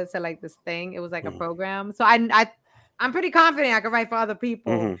submitted to like this thing. It was like a program. So I'm pretty confident I can write for other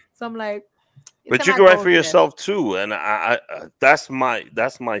people. So I'm like, but you can write for yourself too, and I that's my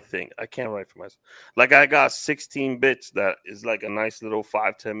thing. I can't write for myself. Like I got 16 bits that is like a nice little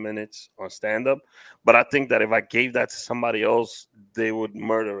 5-10 minutes on stand up, but I think that if I gave that to somebody else, they would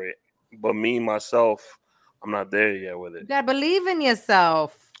murder it. But me myself, I'm not there yet with it. You gotta believe in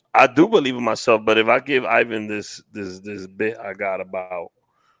yourself. I do believe in myself, but if I give Ivan this bit I got about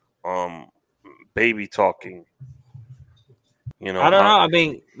baby talking. You know, I don't know. I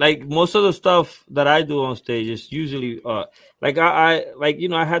mean, like most of the stuff that I do on stage is usually like I like you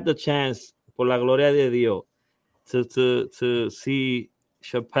know I had the chance por la gloria de Dios to see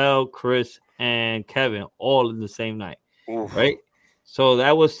Chappelle, Chris, and Kevin all in the same night, right? So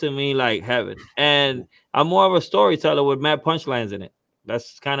that was to me like heaven. And I'm more of a storyteller with mad punchlines in it.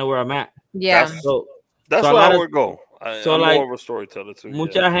 That's kind of where I'm at. Yeah. That's where I would go. I'm like, more of a storyteller too.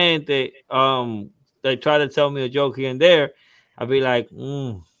 Mucha gente they try to tell me a joke here and there. I'd be like,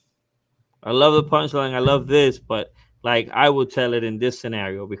 I love the punchline, I love this, but like I would tell it in this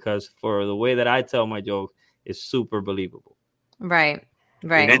scenario because for the way that I tell my joke, it's super believable. Right.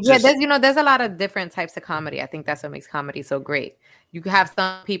 There's a lot of different types of comedy. I think that's what makes comedy so great. You can have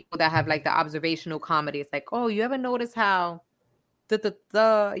some people that have like the observational comedy. It's like, oh, you ever notice how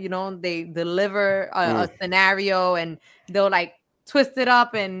you know, they deliver a scenario and they'll like twist it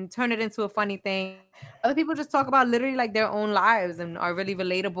up and turn it into a funny thing. Other people just talk about literally like their own lives and are really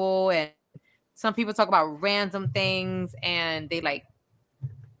relatable. And some people talk about random things and they like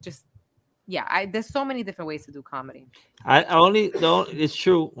just there's so many different ways to do comedy. It's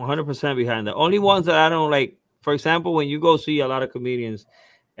true 100% behind that. Only ones that I don't like, for example, when you go see a lot of comedians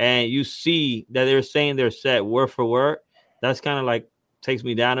and you see that they're saying their set word for word, that's kind of like takes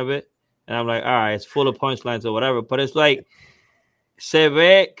me down a bit. And I'm like, all right, it's full of punchlines or whatever. But it's like, se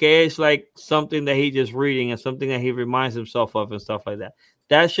ve que it's like something that he's just reading and something that he reminds himself of and stuff like that.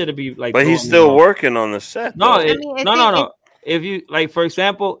 That should be like. But he's still working on the set. No. If you like, for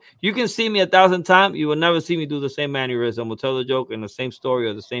example, you can see me 1,000 times. You will never see me do the same mannerism or tell the joke in the same story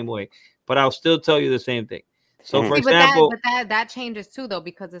or the same way. But I'll still tell you the same thing. So, for example, that changes too, though,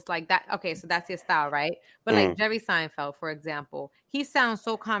 because it's like that. Okay, so that's your style, right? But like Jerry Seinfeld, for example, he sounds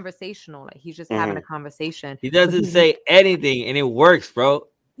so conversational, like he's just having a conversation. He doesn't say anything, and it works, bro.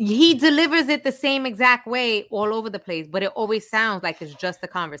 He delivers it the same exact way all over the place, but it always sounds like it's just a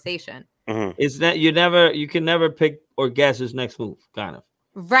conversation. It's that you can never pick or guess his next move, kind of.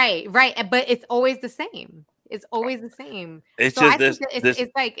 Right. But it's always the same. It's always the same. It's So just I think this.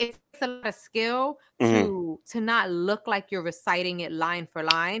 it's like it's a lot of skill to not look like you're reciting it line for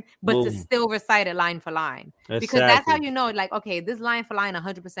line, but to Boom. still recite it line for line. Because Exactly. that's how you know, like, okay, this line for line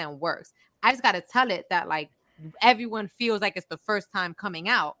 100% works. I just got to tell it that like everyone feels like it's the first time coming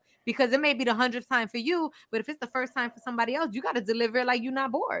out. Because it may be the 100th time for you, but if it's the first time for somebody else, you got to deliver it like you're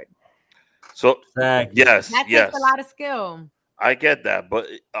not bored. So Exactly. yes, That yes, takes a lot of skill. I get that, but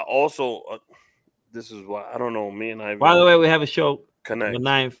also this is why I don't know. Me and I. By the way, we have a show Connect. the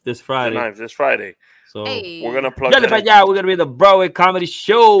 9th this The Friday. 9th this Friday. So we're gonna plug dale that para in. allá, we're gonna be the Broadway Comedy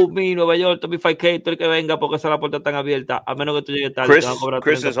Show, mi Nueva York, Tommy 5K, todo el que venga porque esa la puerta está abierta, a menos que tú llegues tarde.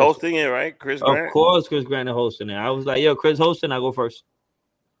 Chris is hosting it, right? Chris Grant? Of course, Chris Grant is hosting it. I was like, yo, Chris hosting, I go first.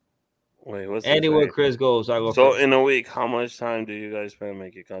 Wait, what's anywhere Chris goes, I go so first. In a week, how much time do you guys spend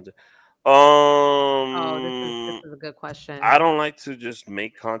making content? This is a good question. I don't like to just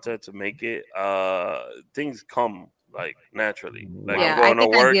make content to make it. Things come like naturally. Like yeah, I'm going I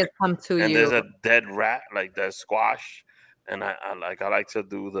think to work ideas come to and you. there's a dead rat, like that squash, and I like to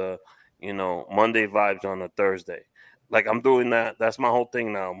do the Monday vibes on a Thursday. Like I'm doing that. That's my whole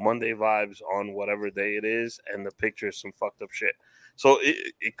thing now. Monday vibes on whatever day it is, and the picture is some fucked up shit. So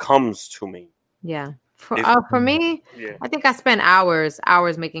it comes to me. Yeah. For me, yeah. I think I spend hours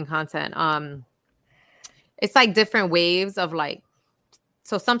making content. It's like different waves of like.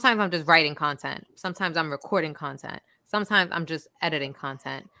 So sometimes I'm just writing content. Sometimes I'm recording content. Sometimes I'm just editing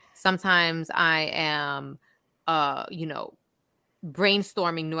content. Sometimes I am,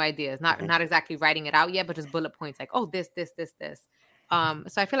 brainstorming new ideas. Not exactly writing it out yet, but just bullet points like, oh, this. So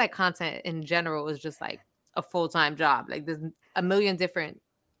I feel like content in general is just like a full-time job. Like there's a million different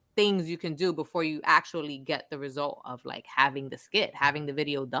things you can do before you actually get the result of like having the skit, having the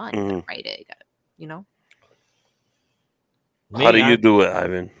video done. You gotta write it, How do you do it,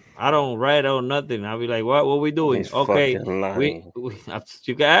 Ivan? I don't write on nothing. I'll be like, what we doing? He's okay, we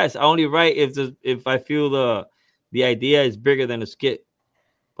you can ask. I only write if I feel the idea is bigger than the skit.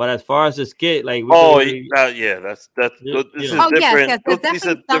 But as far as the skit, like that's this is different. Yes, these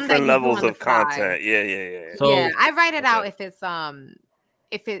are different levels of content. Yeah. So I write it out if it's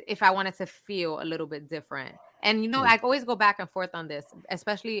if I want it to feel a little bit different. And I always go back and forth on this,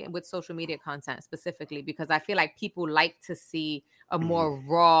 especially with social media content specifically, because I feel like people like to see a more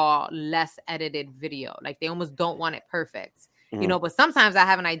raw, less edited video. Like they almost don't want it perfect. But sometimes I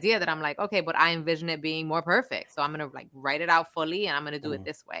have an idea that I'm like, okay, but I envision it being more perfect. So I'm going to like write it out fully and I'm going to do it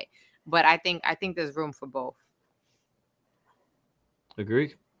this way. But I think there's room for both.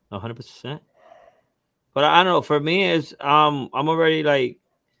 Agree. 100%. But I don't know, for me it's I'm already like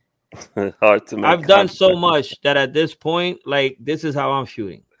hard to make. I've done so much that at this point, like this is how I'm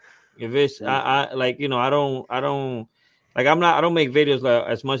shooting. If it's I like, I don't like I don't make videos like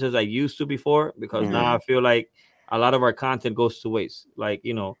as much as I used to before, because now I feel like a lot of our content goes to waste. Like,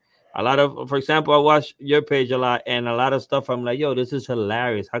 a lot of, for example, I watch your page a lot, and a lot of stuff I'm like, yo, this is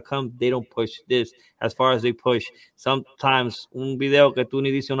hilarious. How come they don't push this as far as they push sometimes un video que tú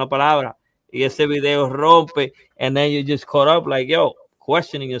ni dices una palabra y ese video rompe, and then you just caught up like, yo,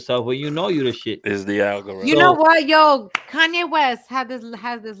 questioning yourself when you the shit. Is the algorithm. You know what, yo, Kanye West has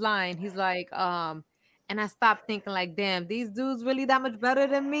this line. He's like, and I stopped thinking like, damn, these dudes really that much better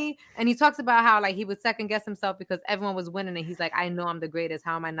than me. And he talks about how like he would second guess himself because everyone was winning, and he's like, I know I'm the greatest.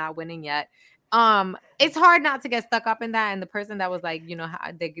 How am I not winning yet? It's hard not to get stuck up in that. And the person that was like,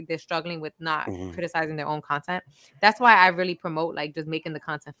 they're struggling with not criticizing their own content. That's why I really promote like just making the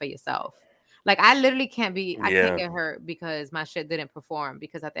content for yourself. Like I literally can't get hurt because my shit didn't perform,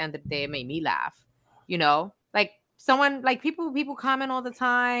 because at the end of the day it made me laugh. Like someone, like people comment all the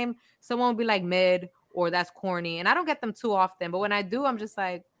time. Someone will be like mid or that's corny, and I don't get them too often. But when I do, I'm just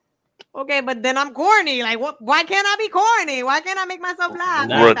like, okay, but then I'm corny. Like, what? Why can't I be corny? Why can't I make myself laugh?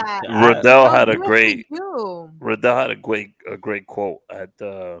 Riddell had a great quote at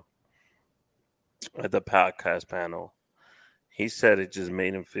the podcast panel. He said it just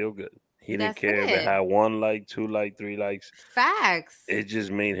made him feel good. He didn't care if it had 1 like, 2 like, 3 likes. Facts. It just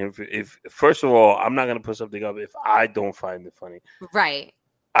made him feel. First of all, I'm not gonna put something up if I don't find it funny. Right.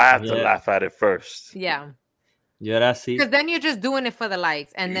 I have to laugh at it first. Yeah. Yeah, that's it. Because then you're just doing it for the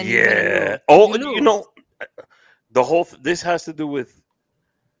likes, and then the whole. This has to do with.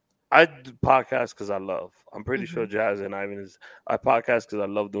 I do podcasts because I love. I'm pretty sure Jazz and Ivan is. I podcast because I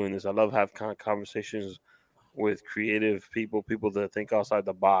love doing this. I love having conversations with creative people that think outside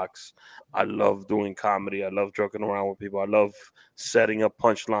the box. I love doing comedy. I love joking around with people. I love setting up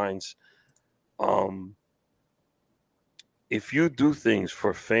punchlines. if you do things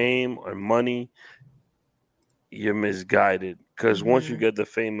for fame or money, you're misguided. Because once you get the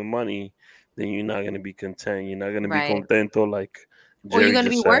fame and money, then you're not going to be content. You're not going to be Right. contento like Or Jerry you're going to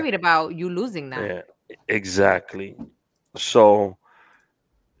be just said. worried about you losing that. Yeah, exactly. So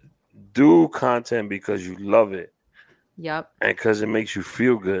do content because you love it. Yep. And because it makes you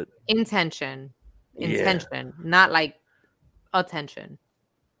feel good. Intention, Yeah. not like attention.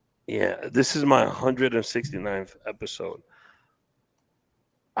 Yeah, this is my 169th episode.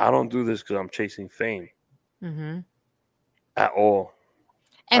 I don't do this because I'm chasing fame at all.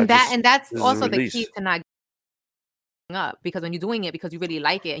 And that's this is also the release. key to not giving up, because when you're doing it because you really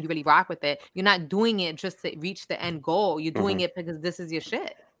like it and you really rock with it, you're not doing it just to reach the end goal. You're doing it because this is your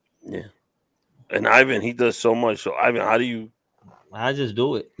shit. Yeah. And Ivan, he does so much. So Ivan, how do you? I just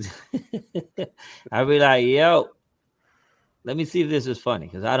do it. I be like, yo, let me see if this is funny,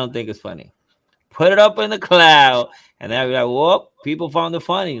 because I don't think it's funny. Put it up in the cloud, and then I be like, whoop, people found it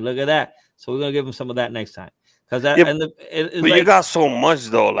funny. Look at that. So we're gonna give them some of that next time. Because that, but like, you got so much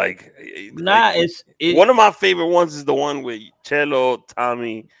though. Like, it's one of my favorite ones is the one with Cello,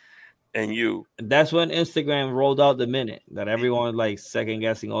 Tommy, and you. That's when Instagram rolled out the minute that everyone like second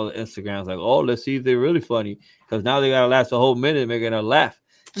guessing all the Instagrams. Like, oh, let's see if they're really funny, because now they gotta last a whole minute making a laugh.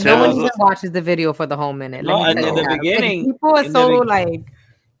 No one even watches the video for the whole minute. No, in the beginning, people are so like.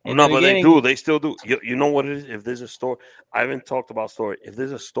 No, but they do. They still do. You know what it is? If there's a story, I haven't talked about story. If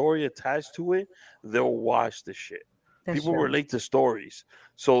there's a story attached to it, they'll watch the shit. People relate to stories.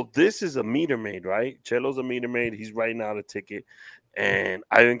 So this is a meter maid, right? Chelo's a meter maid. He's writing out a ticket. And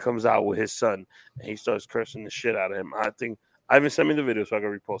Ivan comes out with his son. And he starts cursing the shit out of him. I think Ivan sent me the video so I can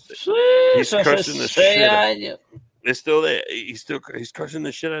repost it. He's cursing the shit out of him. It's still there. He's cursing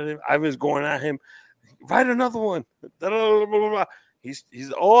the shit out of him. Ivan's going at him. Write another one.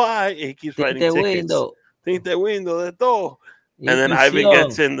 He's all right. He keeps writing tickets. Think the window, de todo. And then Ivan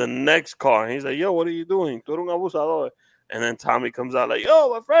gets in the next car. And he's like, yo, what are you doing? Tú eres un abusador. And then Tommy comes out like, yo,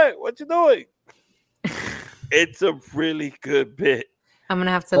 my friend, what you doing? It's a really good bit. I'm going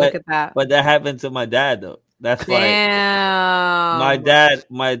to have to look at that. But that happened to my dad, though. That's why my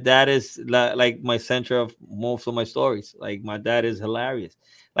dad is like my center of most of my stories. Like, my dad is hilarious.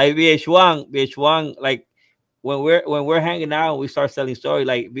 Like VH1, like, when we're hanging out and we start telling stories,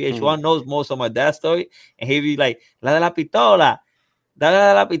 like VH1 knows most of my dad's story, and he be like, la de la pistola,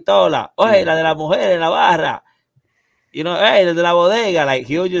 dale la pistola, oye, la de la mujer en la barra, you know, hey, la de la bodega, like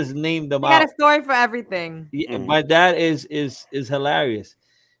he'll just name them out. He got a story for everything. Yeah, my dad is hilarious.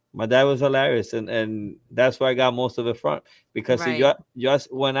 My dad was hilarious, and that's why I got most of it from, because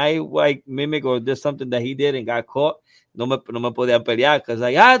just when I like mimic or did something that he did and got caught, no me podían pelear, because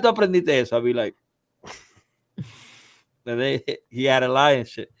like, tú aprendiste eso. I'll be like. And he had a lie and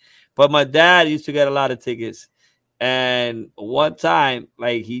shit. But my dad used to get a lot of tickets. And one time,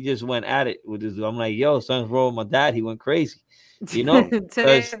 like, he just went at it with this. I'm like, yo, something's wrong with my dad. He went crazy. You know?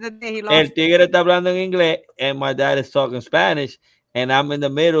 Today the day he lost. El tigre está hablando en inglés and my dad is talking Spanish. And I'm in the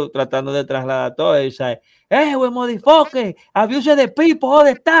middle tratando de trasladar todo. He's like, hey, we motherfucker, abuse the people all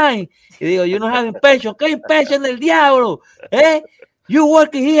the time. Y digo, you don't have impression. ¿Qué impression del diablo? Eh? You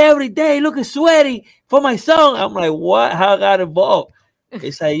working here every day, looking sweaty for my son. I'm like, what? How I got involved?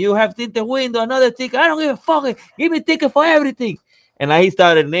 It's like, you have tinted window, another ticket. I don't give a fuck. Give me a ticket for everything. And he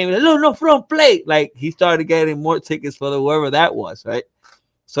started naming it. Look, no front plate. Like, he started getting more tickets for whoever that was, right?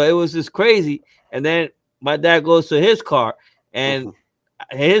 So it was just crazy. And then my dad goes to his car and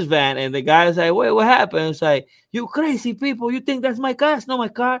his van, and the guy's like, wait, what happened? It's like, you crazy people. You think that's my car? It's not my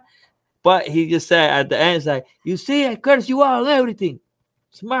car. But he just said at the end, it's like, you see, I curse you out on everything.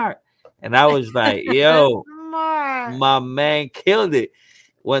 Smart. And I was like, yo, my man killed it.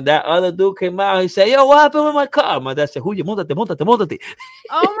 When that other dude came out, he said, yo, what happened with my car? My dad said, Huye, montate.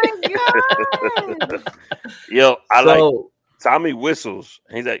 Oh, my God. Yo, like Tommy whistles.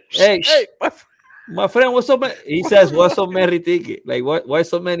 And he's like, hey, my friend, what's so many? He says, what's so many tickets? Like, why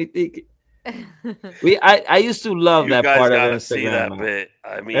so many tickets? I used to love that part of Instagram. See that bit.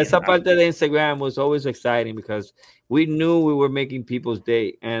 I mean, esa parte de Instagram was always exciting because we knew we were making people's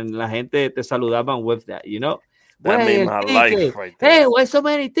day, and la gente te saludaban with that, you know. That made my life right there. Hey, why so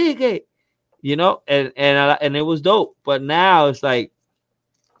many tickets? You know, and it was dope. But now it's like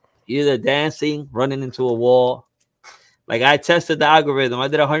either dancing, running into a wall. Like, I tested the algorithm. I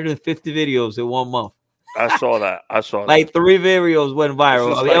did 150 videos in 1 month. I saw that. Like 3 videos went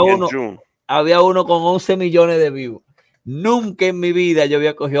viral. Había uno con 11 millones de views. Nunca en mi vida yo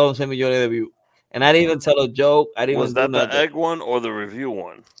había cogido 11 millones de views. And I didn't even tell a joke. Was that the egg one or the review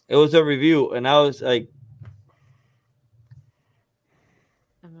one? It was a review. And I was like,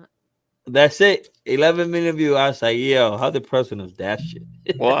 That's it. 11 million views. I was like, yo, how depressing is that shit?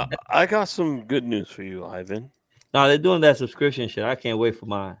 Well, I got some good news for you, Ivan. No, they're doing that subscription shit. I can't wait for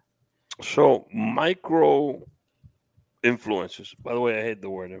mine. So, micro influencers. By the way, I hate the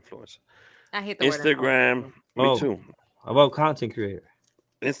word influencer. I hate the word Instagram. Me too. How about content creator?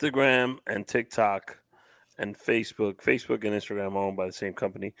 Instagram and TikTok and Facebook. Facebook and Instagram are owned by the same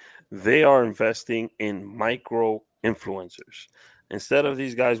company. They are investing in micro influencers. Instead of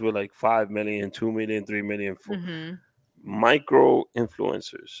these guys with like 5 million, 2 million, 3 million, micro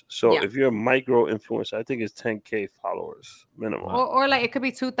influencers. So if you're a micro influencer, I think it's 10K followers minimum. Or like it could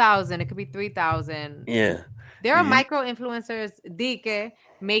be 2,000, it could be 3,000. Yeah. There are micro influencers, Dike,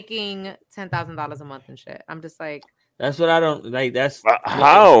 making $10,000 a month and shit. I'm just like, that's what I don't like. That's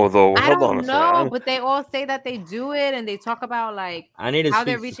how though. I don't know, but they all say that they do it, and they talk about like I need to how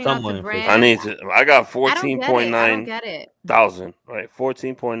they're reaching out to brands. I need to. I got 14.9 I don't get it. thousand. Right,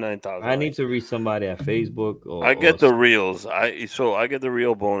 14.9 thousand. I need to reach somebody at Facebook. I get the reels. I get the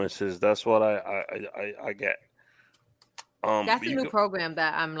real bonuses. That's what I get. That's a new program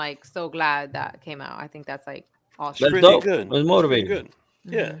that I'm like so glad that came out. I think that's like awesome. It's pretty good. It's motivating. Good.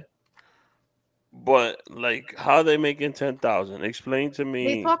 Yeah. But like, how they making 10,000? Explain to me.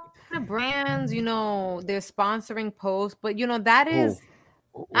 They talk to brands, you know, they're sponsoring posts, but you know that is.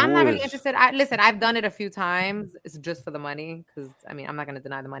 I'm not really interested. Listen, I've done it a few times. It's just for the money, because I mean, I'm not going to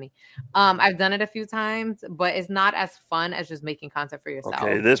deny the money. I've done it a few times, but it's not as fun as just making content for yourself.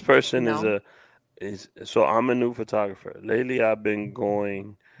 Okay, this person is so I'm a new photographer. Lately, I've been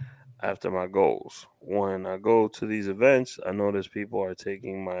going after my goals. When I go to these events, I notice people are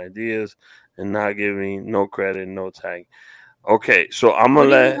taking my ideas and not giving no credit, no tag. Okay, so I'm gonna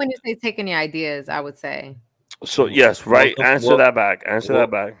let. When you say taking your ideas, I would say. So yes, right. Answer that back.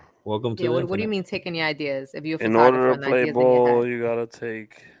 Welcome to. What do you mean taking your ideas? If you're in order to play ball, you gotta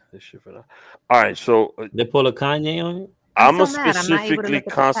take this shit for that. All right, so they pull a Kanye on you. I'm gonna specifically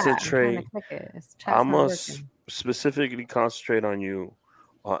concentrate. I'm gonna specifically concentrate on you,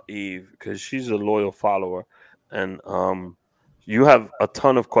 Eve, because she's a loyal follower, and you have a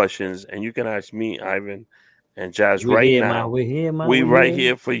ton of questions, and you can ask me, Ivan, and Jazz We're right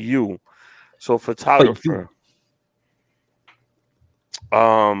here for you. So, photographer.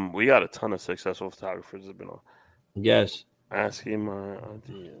 We got a ton of successful photographers that have been on. Yes. Asking my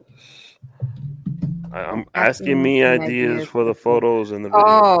ideas. I'm asking me ideas for the photos and the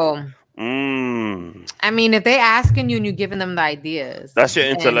videos. I mean, if they're asking you and you're giving them the ideas, that's your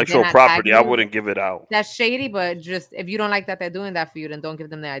intellectual property. I wouldn't give it out. That's shady, but just if you don't like that they're doing that for you, then don't give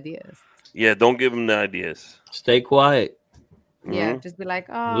them the ideas. Yeah, don't give them the ideas. Stay quiet. Yeah, just be like,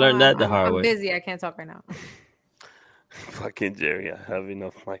 oh, learn that the hard way. I'm busy. I can't talk right now. Fucking Jerry, I have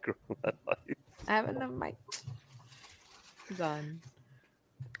enough micro in my life. I have enough mic. Done.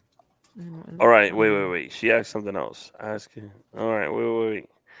 All right, wait. She asked something else. Asking. All right, wait.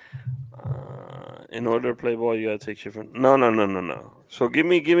 In order to play ball, you gotta take shit from. No. So give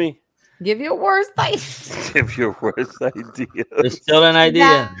me. Give your worst idea. Give your worst idea. It's still an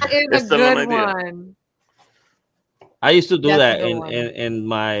idea. That is a good one. I used to do that in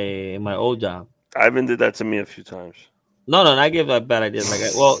my old job. Ivan did that to me a few times. No, I give like bad ideas. Like,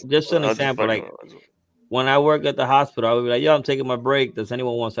 just an example. Like when I work at the hospital, I would be like, "Yo, I'm taking my break. Does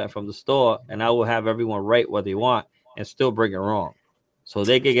anyone want that from the store?" And I will have everyone write what they want and still bring it wrong, so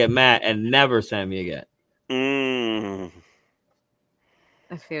they could get mad and never send me again.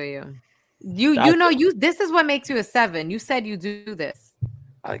 I feel you. You this is what makes you a 7. You said you do this.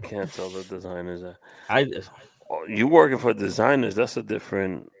 I can't tell the designers that. You working for designers? That's a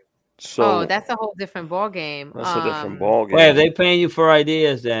different. So that's a whole different ball game. That's a different ball game. Wait, if they paying you for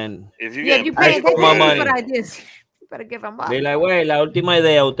ideas, then if you get paid more money for ideas, you better give them up. They like, güey, la última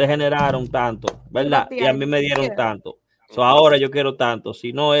idea ustedes generaron tanto, ¿verdad? Y a mí me dieron tanto. So ahora yo quiero tanto.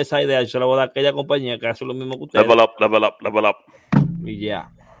 Si no, esa idea yo se la voy a dar a aquella compañía que hace lo mismo que ustedes. Level up. Y ya.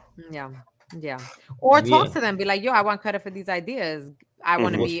 Yeah. Or talk to them. Be like, yo, I want credit for these ideas. I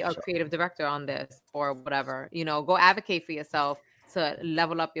want to be a creative director on this or whatever. You know, go advocate for yourself to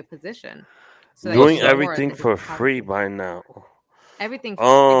level up your position. So doing everything for free by now. Everything for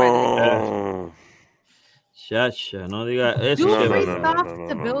free by now. No diga eso. Do free stuff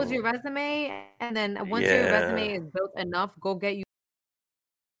to build your resume, and then once your resume is built enough, go get you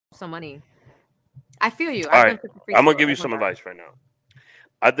some money. I feel you. All right, I'm gonna give you some advice right now.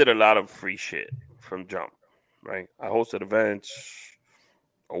 I did a lot of free shit from jump, right? I hosted events,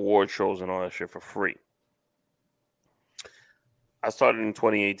 award shows, and all that shit for free. I started in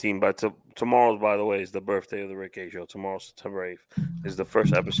 2018, but tomorrow's, by the way, is the birthday of the Rick A Show. Tomorrow, September 8th, is the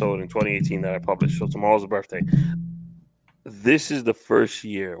first episode in 2018 that I published. So tomorrow's the birthday. this is the first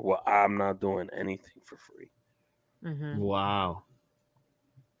year where I'm not doing anything for free. Wow.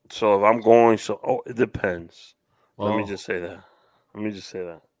 So if I'm going, it depends. Let me Oh. just say that.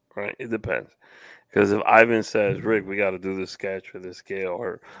 Right? It depends. Because if Ivan says, Rick, we got to do this sketch or this scale,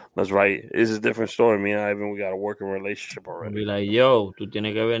 or let's write, it's a different story. Me and Ivan, we got a working relationship Be already. like, yo, tú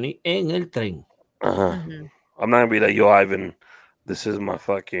tienes que venir en el tren. Uh-huh. I'm not going to be like, yo, Ivan, this is my,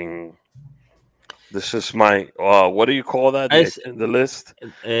 what do you call that? The list?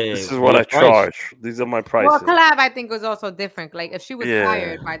 This is what I charge. These are my prices. Well, collab, I think, was also different. Like, if she was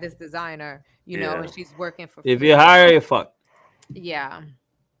hired by this designer, and she's working for free. If you hire, you're fucked. Yeah.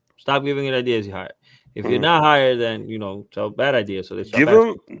 Stop giving it ideas you hire. If you're not hired, then, tell bad ideas. So they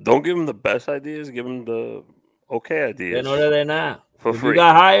don't give them the best ideas. Give them the okay ideas. No le dé nada. For if free. You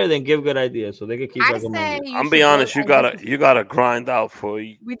got hired, then give good ideas so they can keep recommending. I'm be honest, you gotta grind out for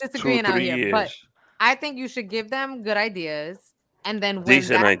we disagree 2-3 years. Here, but I think you should give them good ideas, and then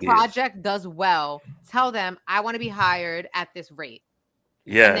when project does well, tell them I want to be hired at this rate.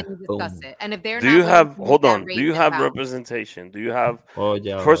 Yeah. And then you discuss it. And if they're do you have representation? Do you have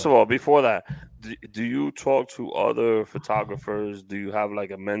first of all, before that, do you talk to other photographers? Do you have like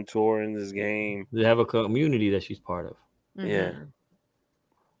a mentor in this game? Do you have a community that she's part of? Yeah.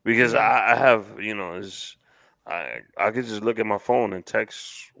 Because I have, I could just look at my phone and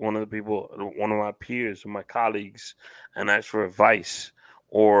text one of my peers or my colleagues and ask for advice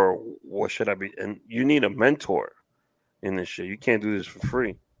or what should I be? And you need a mentor in this shit. You can't do this for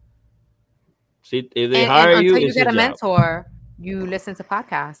free. See, if they hire you, until you get a mentor, you listen to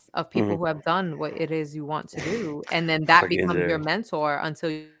podcasts of people who have done what it is you want to do, and then that becomes your mentor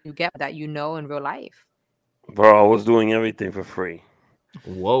until you get that in real life. Bro, I was doing everything for free.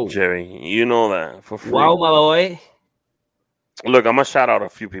 Whoa, Jerry, you know that for free. Wow, my boy. Look, I'm gonna shout out a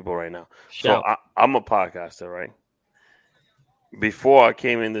few people right now. So I'm a podcaster, right? Before I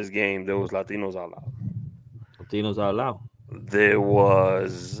came in this game, there was Latinos Out Loud. Latinos Out Loud. There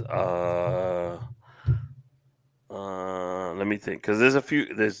was let me think, because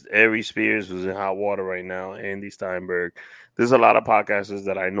there's Ari Spears who's in hot water right now, Andy Steinberg. There's a lot of podcasters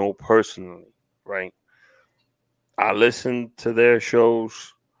that I know personally, right? I listen to their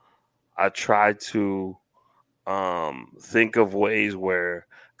shows. I try to think of ways where,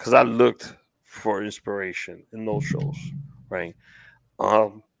 because I looked for inspiration in those shows, right?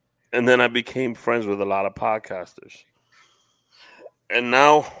 And then I became friends with a lot of podcasters. And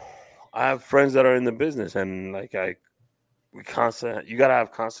now I have friends that are in the business, and you gotta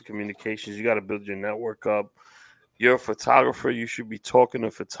have constant communications. You gotta build your network up. You're a photographer. You should be talking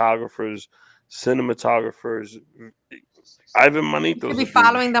to photographers, cinematographers. Ivanmanito. You should be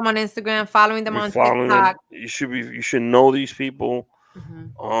following them on Instagram, following them on TikTok. You should know these people.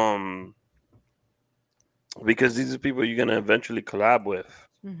 Because these are people you're gonna eventually collab with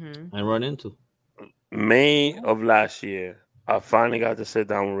and run into. May of last year, I finally got to sit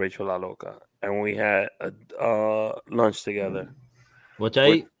down with Rachel La Loca, and we had a lunch together. What I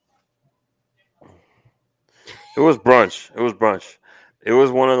eat? It was brunch. It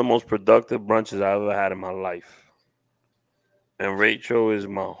was one of the most productive brunches I ever had in my life. And Rachel is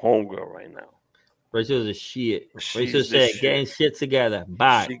my homegirl right now. Rachel's a shit. Rachel said, getting shit together.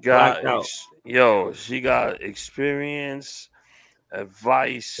 Bye. She got experience,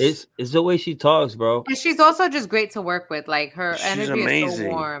 advice. It's the way she talks, bro. And she's also just great to work with. Like, her energy is so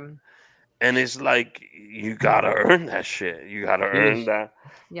warm. And it's like, you gotta earn that shit. You gotta earn that.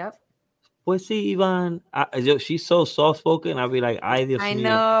 Yep. Pues sí, Ivan. She's so soft-spoken. I'll be like, I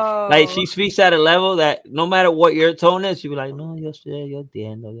know. Like, she speaks at a level that no matter what your tone is, she'll be like, no, yo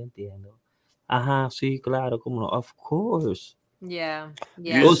entiendo. Ajá, sí, claro, como no. Of course. Yeah.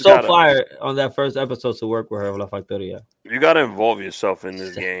 It was so fire on that first episode to work with her, La Factoria. You gotta involve yourself in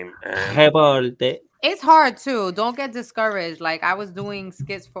this game. It's hard, too. Don't get discouraged. Like, I was doing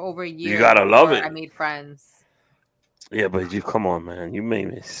skits for over a year. You gotta love it. I made friends. Yeah, but you, come on, man. You made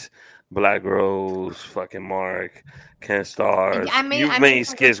this. Black Rose, fucking Mark, Ken Stars. You've made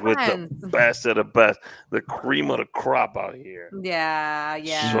skits with the best of the best, the cream of the crop out here. Yeah.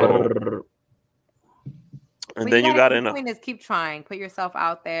 So, and then you got to is keep trying, put yourself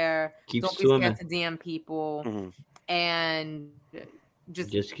out there. Don't be scared to DM people, and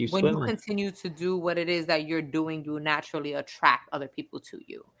just keep when you continue to do what it is that you're doing, you naturally attract other people to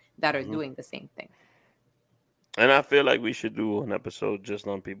you that are doing the same thing. And I feel like we should do an episode just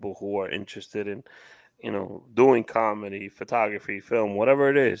on people who are interested in, doing comedy, photography, film, whatever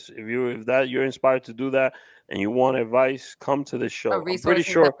it is. If you're inspired to do that and you want advice, come to this show. I'm pretty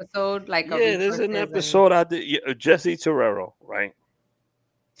sure episode, there's an episode I did. Jesse Terrero, right?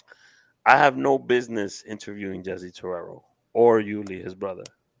 I have no business interviewing Jesse Terrero, or Yuli, his brother.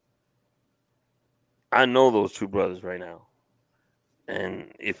 I know those two brothers right now.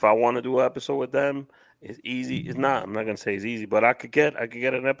 And if I want to do an episode with them, it's easy. It's not. I'm not gonna say it's easy, but I could get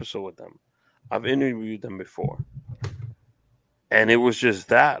an episode with them. I've interviewed them before, and it was just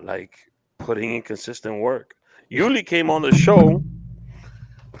that, like putting in consistent work. Yuli came on the show.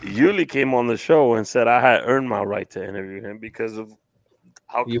 And said I had earned my right to interview him because of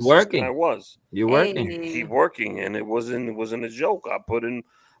how consistent I was. You're working. Keep working, and it wasn't a joke. I put in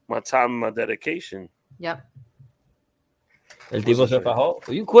my time and my dedication. Yep. El tipo se fajó.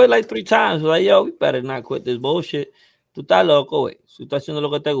 You quit like 3 times. Like, yo, we better not quit this bullshit. Tú estás loco, güey. Tú estás haciendo lo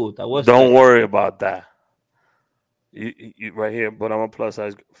que te gusta. Don't worry about that. You right here, but I'm a plus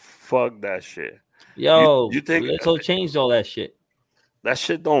size. Fuck that shit. Yo, you think let's change all that shit. That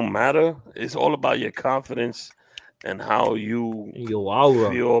shit don't matter. It's all about your confidence and how you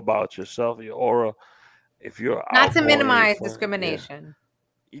feel about yourself, your aura. If you're not to minimize discrimination.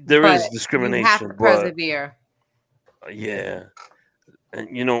 There is discrimination. You have to persevere. Yeah.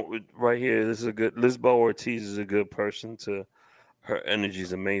 And you know, right here, this is a good Lisboa Ortiz is a good person to her energy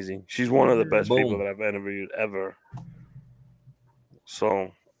is amazing. She's one of the best people that I've interviewed ever.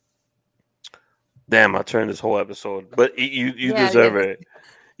 So damn, I turned this whole episode. But you deserve it.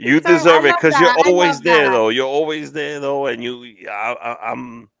 You deserve it because you're always there though. You're always there though, and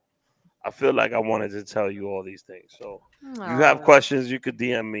I feel like I wanted to tell you all these things. So you have questions, you could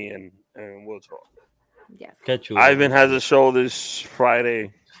DM me and we'll talk. Yes. Ivan has a show this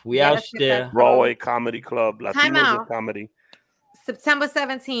Friday. We out there. Broadway Comedy Club. Latinos of Comedy. September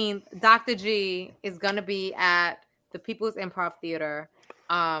 17th, Dr. G is going to be at the People's Improv Theater.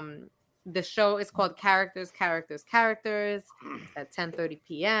 The show is called Characters at 10:30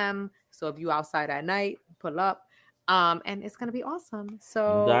 p.m. So if you outside at night, pull up. And it's going to be awesome.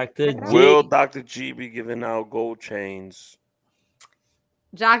 So Will Dr. G be giving out gold chains?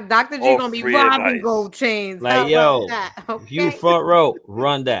 Dr. G gonna be robbing gold chains. Like, yo, if you front row,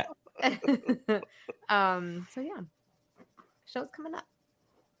 run that. So yeah, show's coming up.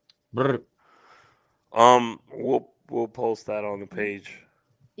 Brr. We'll post that on the page.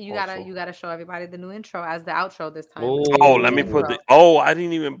 You gotta show everybody the new intro as the outro this time. Oh, let me put I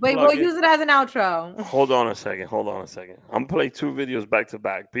didn't even. Wait, we'll use it as an outro. Hold on a second. I'm gonna play 2 videos back to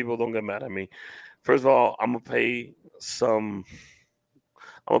back. People don't get mad at me. First of all, I'm gonna pay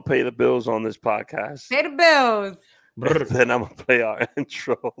the bills on this podcast. Pay the bills. Then I'm gonna play our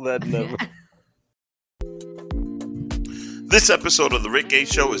intro. That never. This episode of the Rick A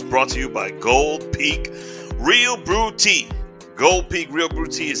Show is brought to you by Gold Peak Real Brew Tea. Gold Peak Real Brew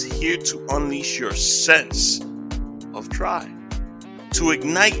Tea is here to unleash your sense of try, to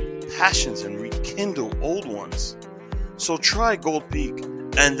ignite passions and rekindle old ones. So try Gold Peak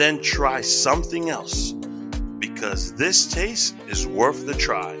and then try something else, because this taste is worth the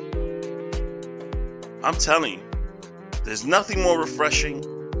try. I'm telling you, there's nothing more refreshing,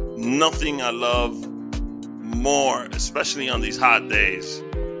 nothing I love more, especially on these hot days,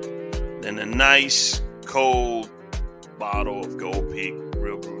 than a nice cold bottle of Gold Peak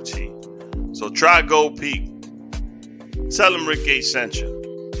Real Brew Tea. So try Gold Peak. Tell them Rick A sent you.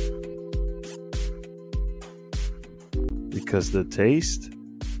 Because the taste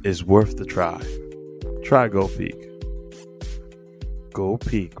is worth the try. Try Gold Peak. Gold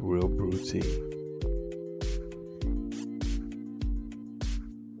Peak Real Brew Tea.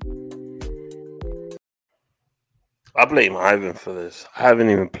 I blame Ivan for this. I haven't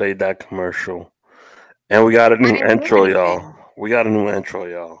even played that commercial. And we got a new intro, y'all.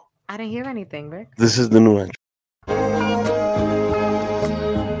 I didn't hear anything, Rick. This is the new intro.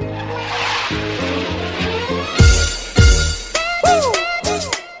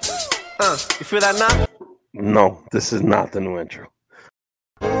 You feel that now? No, this is not the new intro.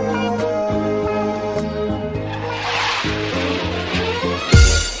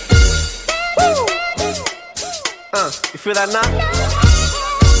 You feel that now?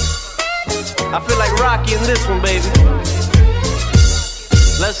 I feel like Rocky in this one, baby.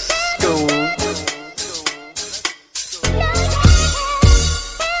 Let's go.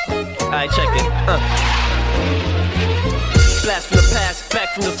 Alright, check it. Blast from the past, back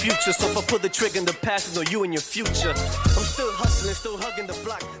from the future. So if I pull the trigger in the past, no you in your future. I'm still hustling, still hugging the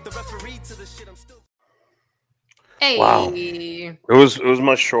block. The referee to the shit, I'm still. Hey. Wow. It was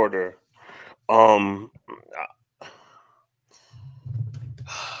much shorter.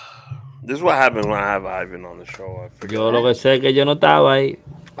 This is what happens when I have Ivan on the show. Yo lo que sé que yo no estaba ahí.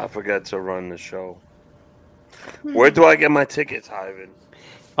 I forgot to run the show. Where do I get my tickets, Ivan?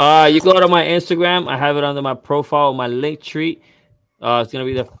 You go to my Instagram. I have it under my profile, my link tree. It's gonna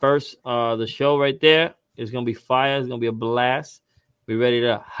be the first the show right there. It's gonna be fire. It's gonna be a blast. Be ready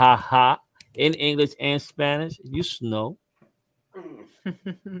to ha ha in English and Spanish. You know.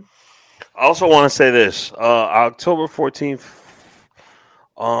 I also want to say this. October 14th.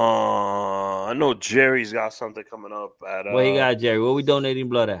 I know Jerry's got something coming up at. What you got, Jerry? What we donating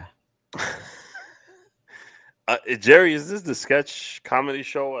blood at? Jerry, is this the sketch comedy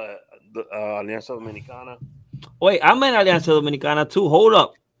show at the Alianza Dominicana? Wait, I'm in Alianza Dominicana too. Hold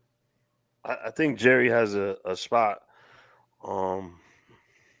up. I think Jerry has a spot.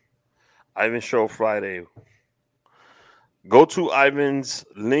 Ivan Show Friday. Go to Ivan's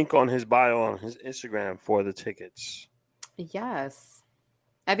link on his bio on his Instagram for the tickets. Yes.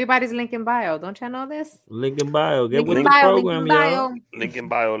 Everybody's link in bio. Don't y'all know this? Link in bio. Get Link with in the bio, program, link in y'all. bio. Link in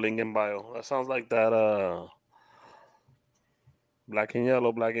bio, link in bio. That sounds like that black and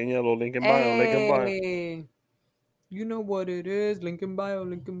yellow, link in bio, link in bio. Hey. You know what it is. Link in bio,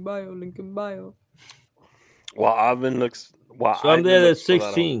 link in bio, link in bio. While Ivan looks So I'm there at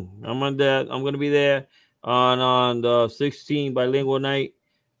 16. I'm gonna be there on the 16 bilingual night,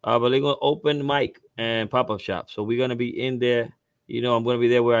 bilingual open mic and pop-up shop. So we're gonna be in there. You know, I'm gonna be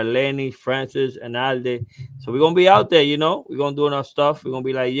there with Lenny, Francis, and Alde. So we're gonna be out there, you know. We're gonna do our stuff. We're gonna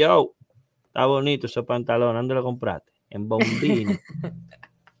be like, yo, está bonito ese pantalón, ¿dónde lo compraste? En Bombini.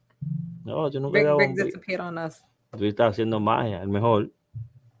 No, yo nunca he dado Rick Bombini. disappeared on us. Tú estás haciendo magia, el mejor.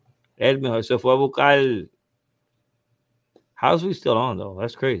 El mejor. Se fue a buscar. How's we still on though?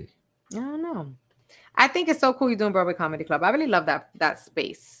 That's crazy. I don't know. I think it's so cool you're doing Broadway Comedy Club. I really love that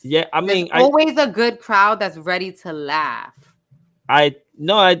space. Yeah, I mean, There's always a good crowd that's ready to laugh. I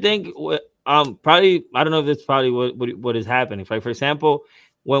think probably I don't know if it's probably what is happening. Like for example,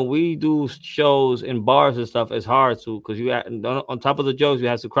 when we do shows in bars and stuff, it's hard to because you on top of the jokes you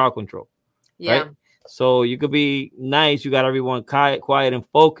have to crowd control. Yeah. Right? So you could be nice, you got everyone quiet and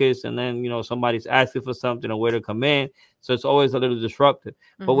focused, and then somebody's asking for something or where to come in. So it's always a little disruptive.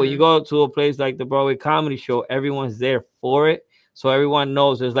 But when you go to a place like the Broadway Comedy Show, everyone's there for it. So everyone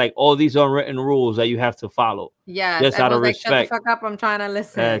knows there's like all these unwritten rules that you have to follow. Yeah, just out of like, respect. Shut the fuck up! I'm trying to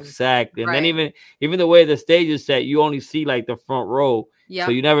listen. Exactly. And Right. then even the way the stage is set, you only see like the front row. Yeah.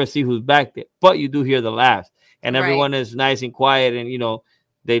 So you never see who's back there, but you do hear the laughs, and Right. everyone is nice and quiet, and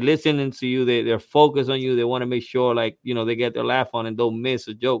they listening to you. They're focused on you. They want to make sure they get their laugh on and don't miss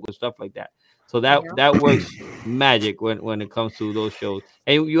a joke or stuff like that. So that works magic when it comes to those shows,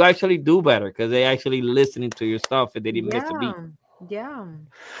 and you actually do better because they actually listening to your stuff and they didn't miss a beat. Yeah.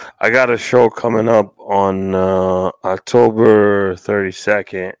 I got a show coming up on October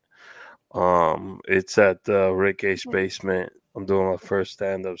 32nd. It's at the Rick H basement. I'm doing my first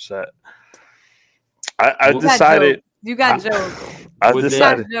stand-up set. I decided. You got jokes. I You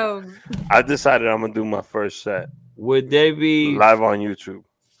decided. got jokes. I decided I'm gonna do my first set Would they be live on YouTube.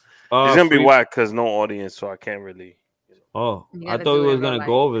 It's gonna be whack because no audience, so I can't really. Oh, You I gotta thought do we it was in real gonna life.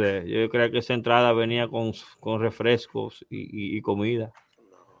 go over there. Yo creía que esa entrada venía con refrescos y comida.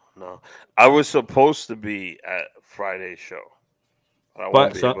 No, I was supposed to be at Friday's show, but I won't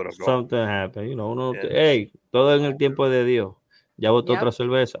But be able to go. something happened, Yeah. Hey, todo en el tiempo de Dios. Ya botó Yep. otra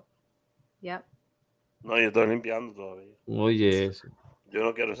cerveza. Yep. No, yo estoy limpiando todavía. Oye, eso. Yo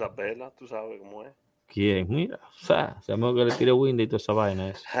no quiero esa perla, tú sabes cómo es. ¿Quién? Mira, o sea, se me que le tire Windy y toda esa vaina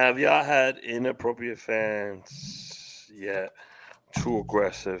esa. Have y'all had inappropriate fans yet? Too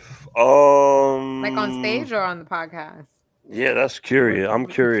aggressive. Like on stage or on the podcast? Yeah, that's curious. I'm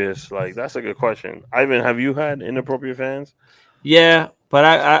curious. Like, that's a good question. Ivan, have you had inappropriate fans? Yeah, but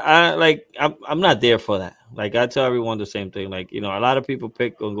I'm not there for that. Like I tell everyone the same thing. Like, a lot of people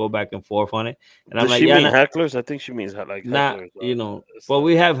pick and go back and forth on it. And I'm Does like, she yeah, mean hecklers? I think she means like not, hecklers. but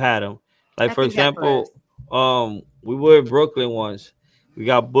we have had them. Like, I for think example, we were in Brooklyn once. We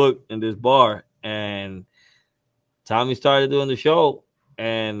got booked in this bar, and Tommy started doing the show,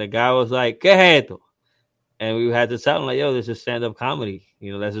 and the guy was like, ¿Qué es esto? And we had to tell him, like, yo, this is stand-up comedy.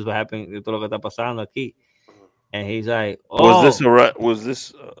 That's just what happened. Esto es lo que está pasando aquí. And he's like, oh. Was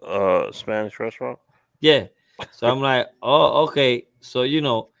this a Spanish restaurant? Yeah. So I'm like, oh, okay. So,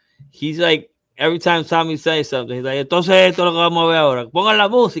 he's like, every time Tommy says something, he's like, entonces esto es lo que vamos a ver ahora. Pongan la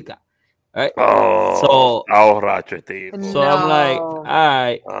música. Right? Oh, borracho, tipo. So I'm like, all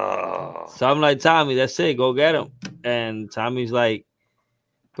right. Oh. So I'm like, Tommy, that's it. Go get him. And Tommy's like,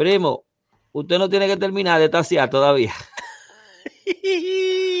 primo, usted no tiene que terminar de tasear todavía.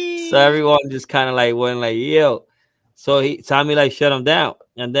 So everyone just kind of like went like, yo. So Tommy like shut him down.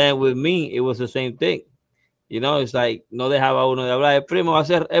 And then with me, it was the same thing. It's like, no dejaba uno de hablar. Primo, va a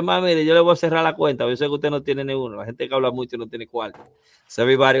ser, es más, mire, yo le voy a cerrar la cuenta. Yo sé que usted no tiene ni uno. La gente que habla mucho no tiene cuarto. So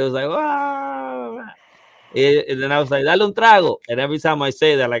everybody was like, wow. And then I was like, dale un trago. And every time I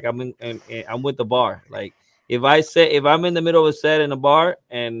say that, like I'm I'm with the bar. Like if I'm in the middle of a set in a bar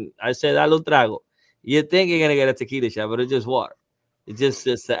and I say dale un trago, you think you're gonna get a tequila shot, but it's just water. It's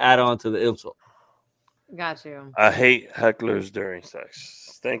just to add on to the insult. Got you. I hate hecklers during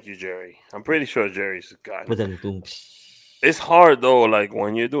sex. Thank you, Jerry. I'm pretty sure Jerry's a guy. It's hard though. Like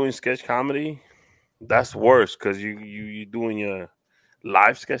when you're doing sketch comedy, that's worse because you doing your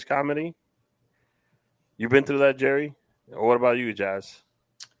live sketch comedy. You been through that, Jerry? Or what about you, Jazz?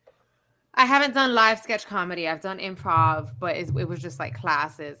 I haven't done live sketch comedy. I've done improv, but it was just like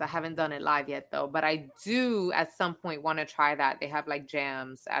classes. I haven't done it live yet though, but I do at some point want to try that. They have like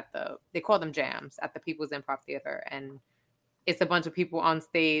jams they call them jams at the People's Improv Theater, and it's a bunch of people on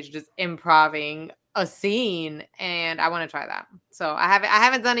stage just improving a scene, and I want to try that. So I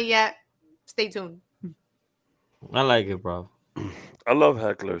haven't done it yet. Stay tuned. I like it, bro. I love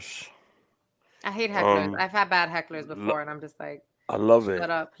hecklers. I hate hecklers. I've had bad hecklers before, and I'm just like, I love it.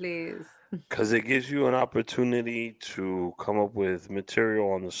 Shut up, please. Because it gives you an opportunity to come up with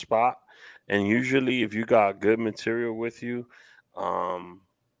material on the spot. And usually, if you got good material with you,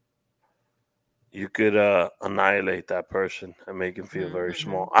 you could annihilate that person and make him feel very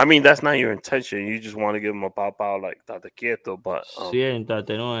small. I mean, that's not your intention. You just want to give him a pop-out like Tate Quieto. But,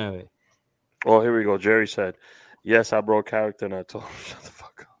 Siéntate 9. Oh, here we go. Jerry said, yes, I broke character, and I told him, shut the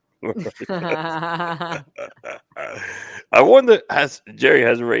fuck up. I wonder, has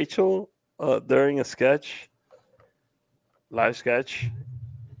Rachel during a sketch, live sketch?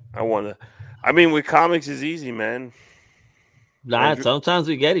 I wonder. I mean, with comics, it's easy, man. Sometimes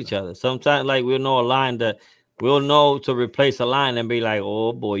we get each other. Sometimes, like, we'll know a line that we'll know to replace a line and be like,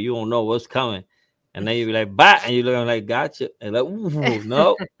 oh boy, you don't know what's coming. And then you be like, bah, and you look like, gotcha. And like, ooh,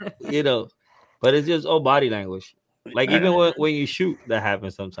 no, you know. But it's just all body language. Like, even when you shoot, that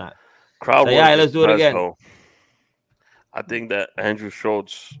happens sometimes. Crowd work. Yeah, let's do it again. Though. I think that Andrew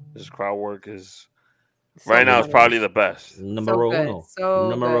Schultz, his crowd work is right now is probably the best. Numero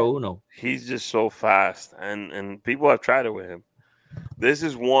uno. He's just so fast, and people have tried it with him. This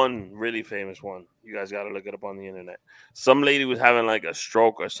is one really famous one. You guys got to look it up on the internet. Some lady was having like a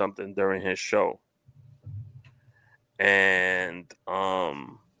stroke or something during his show, and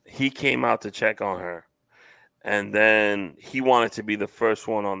he came out to check on her. And then he wanted to be the first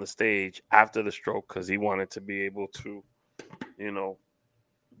one on the stage after the stroke because he wanted to be able to,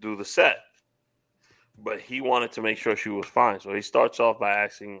 do the set. But he wanted to make sure she was fine. So he starts off by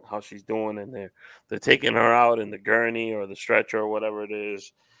asking how she's doing. And they're taking her out in the gurney or the stretcher or whatever it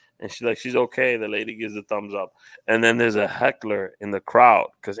is. And she's like, she's okay. The lady gives a thumbs up. And then there's a heckler in the crowd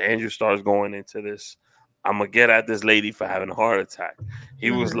because Andrew starts going into this. I'm going to get at this lady for having a heart attack.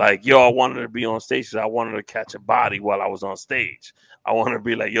 He was like, yo, I wanted to be on stage because I wanted to catch a body while I was on stage. I wanted to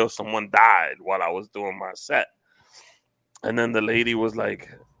be like, yo, someone died while I was doing my set. And then the lady was like,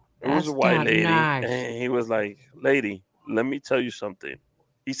 it was a white lady. Nice. And he was like, lady, let me tell you something.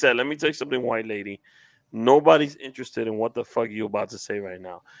 He said, let me tell you something, white lady. Nobody's interested in what the fuck you're about to say right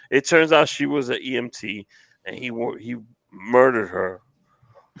now. It turns out she was an EMT and he murdered her.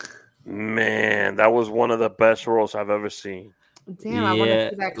 Man, that was one of the best roles I've ever seen. Damn, I want to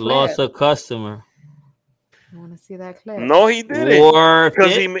see that clip. Lost a customer. I want to see that clip. No, he didn't. Worth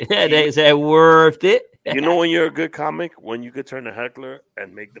it. They said worth it. You know when you're a good comic, when you could turn a heckler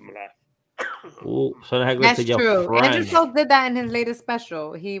and make them laugh. Ooh, so the heckler That's to your true. friend. Andrew Schultz did that in his latest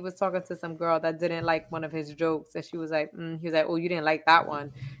special. He was talking to some girl that didn't like one of his jokes, and she was like, he was like, oh, you didn't like that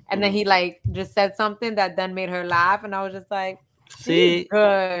one. And then he like just said something that then made her laugh, and I was just like, see,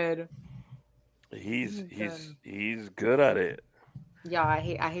 good. He's good at it. Yeah, I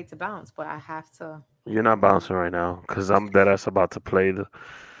hate to bounce, but I have to. You're not bouncing right now because I'm deadass about to play the.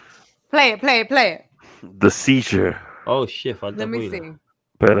 Play it. The seizure. Oh shit! Let me see.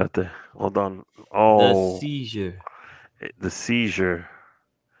 Espérate, hold on. Oh, the seizure.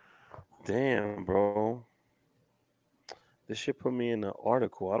 Damn, bro. This shit put me in an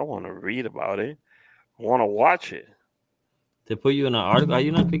article. I don't want to read about it. I want to watch it. They put you in an article. Are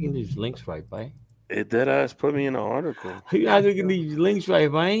you not picking these links right, bye? It dead ass put me in an article. You're not picking these links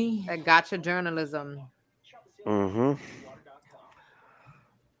right, bye? That gotcha journalism. Mm-hmm.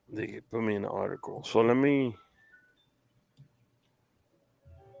 They put me in an article. So let me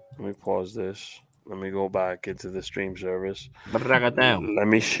pause this. Let me go back into the stream service. Let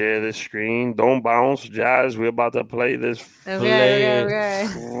me share this screen. Don't bounce, Jazz. We're about to play this funny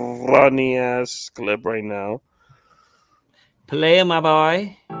ass clip right now. Play it, my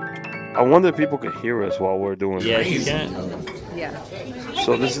boy. I wonder if people can hear us while we're doing this. Yes, you can. Yeah.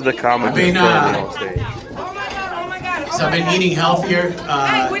 So this is the comment on stage. So I've been eating healthier.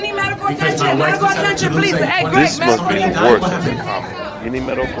 because my wife decided to lose like 20 This must be the worst What in happened? comedy. You need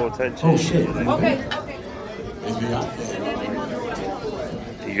medical attention. Oh shit.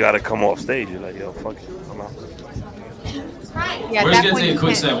 You gotta come off stage. You're like, yo, fuck it. I'm out. Yeah, We're that's just gonna when take you a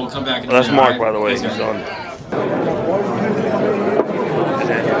quick can't. set. We'll come back. In a That's minute, Mark, all by right? the way. Thanks, He's guys. on.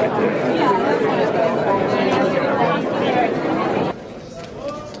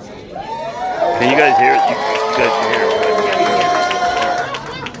 Can you guys hear it? You guys can hear it.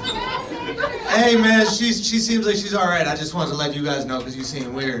 Hey man, she seems like she's all right. I just wanted to let you guys know because you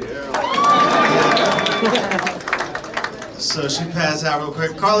seem weird. So she passed out real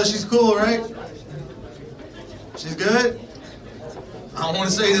quick. Carla, she's cool, right? She's good? I don't want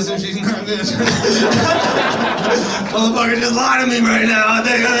to say this if she's not good. Motherfucker just lied to me right now. I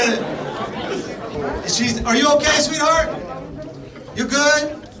think. Are you okay, sweetheart? You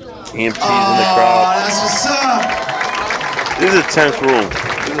good? EMT's in the Oh, crowd. that's what's up. This is a tense room.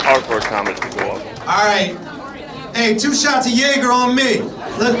 This is hard for a comic to go up. All right. Hey, 2 shots of Jaeger on me.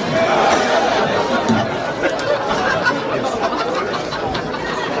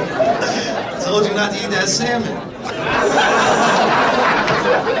 Told you not to eat that salmon.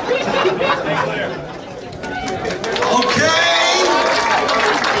 Okay.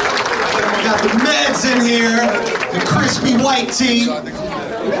 Got the meds in here. The crispy white tea.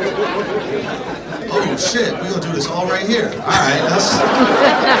 Oh shit, we gonna do this all right here. Alright, that's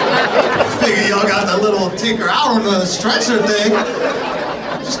figure y'all got the little tinker out on the stretcher thing.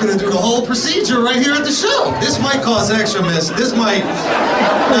 I'm just gonna do the whole procedure right here at the show. This might cost extra, miss. This might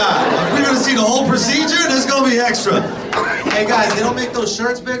if we're gonna see the whole procedure, this is gonna be extra. Hey guys, they don't make those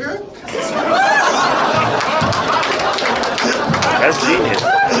shirts bigger? That's genius.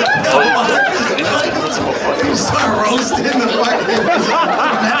 You start roasting the fucking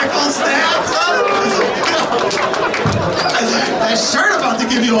medical staff, son? That shirt about to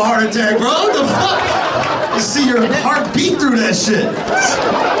give you a heart attack, bro. What the fuck? You see your heart beat through that shit.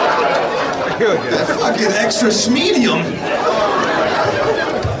 That fucking extra schmedium.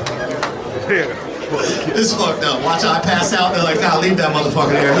 It's fucked up. Watch how I pass out. They're like, nah, leave that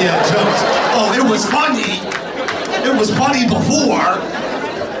motherfucker there. He had jokes. Oh, it was funny. It was funny before.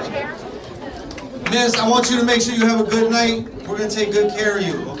 Miss, I want you to make sure you have a good night. We're gonna take good care of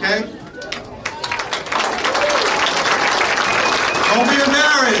you, okay? Don't be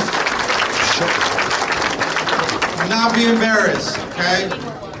embarrassed. Do not be embarrassed, okay?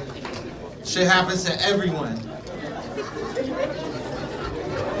 Shit happens to everyone.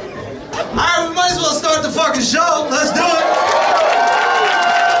 Alright, we might as well start the fucking show. Let's do it.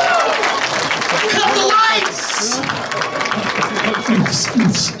 Cut the lights!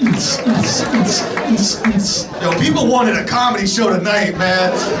 Yo, people wanted a comedy show tonight,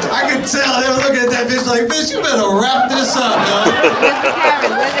 man. I could tell they were looking at that bitch like, bitch, you better wrap this up, yo.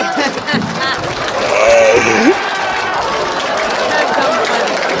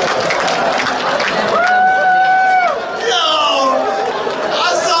 Yo,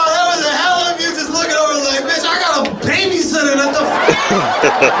 I saw there was a hell of you just looking over like, bitch, I got a babysitter at the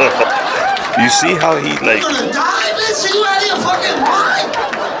You see how he like? You gonna die, bitch? You out of your fucking mind?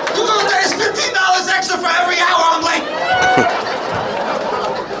 You gonna there's $15 extra for every hour? I'm like,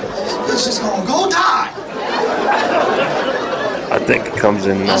 this bitch is gonna go die. I think it comes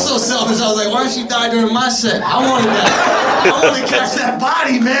in. I'm so selfish. I was like, why did she die during my set? I wanted that. I wanted to catch that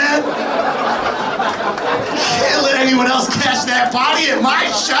body, man. Can't let anyone else catch that body at my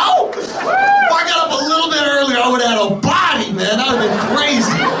show. If I got up a little bit earlier, I would have had a body, man. That would have been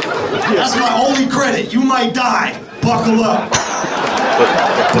crazy. That's my only credit. You might die. Buckle up.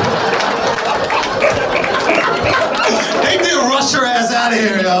 They did rush her ass out of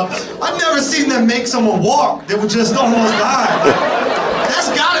here, yo. I've never seen them make someone walk. They would just almost die. That's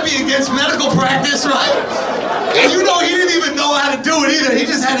gotta be against medical practice, right? And you know he didn't even know how to do it either. He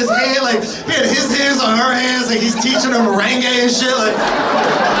just had his hand, like, he had his hands on her hands, like he's teaching her merengue and shit, like.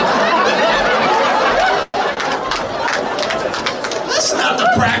 That's not the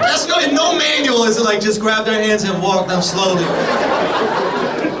practice. In no manual is it like just grab their hands and walk them slowly.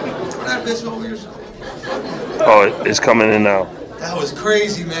 That bitch over here. Oh, it's coming in now. That was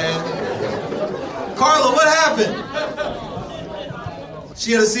crazy, man. Carla, what happened?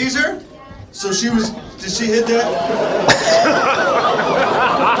 She had a seizure? So she was, did she hit that?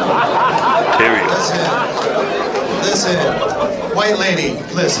 Period. Listen, white lady,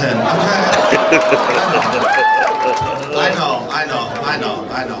 listen, okay?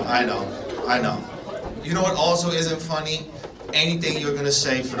 I know. You know what also isn't funny? Anything you're gonna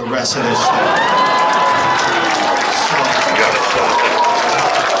say for the rest of this show.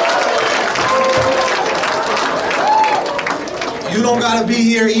 You don't gotta be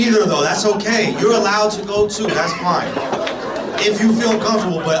here either, though. That's okay. You're allowed to go too. That's fine. If you feel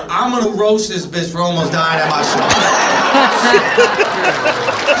comfortable, but I'm gonna roast this bitch for almost dying at my show.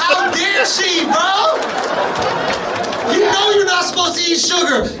 How dare she, bro? You know you're not supposed to eat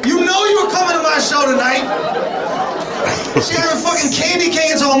sugar. You know you were coming to my show tonight. She having fucking candy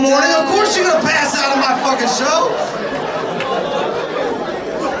canes all morning. Of course you're gonna pass out at my fucking show.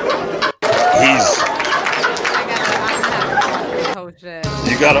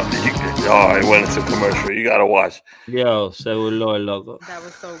 It went into commercial. You gotta watch. Yo, se burló el loco. That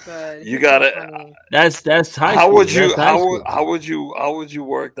was so good. You gotta. That's high school. How would you? How would you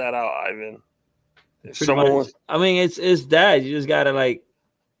work that out, Ivan? If Pretty someone much. was, I mean, it's that. You just gotta like.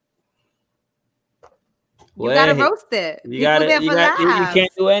 You gotta roast it. You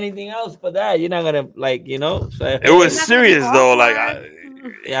can't do anything else but that. You're not gonna like, say, it was serious though. Like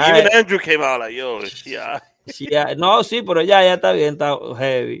even I, Andrew came out like, yo, yeah. No, sí, pero ya está bien, está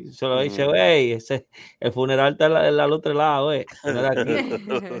heavy. Solo dice, hey, el funeral está al otro lado, I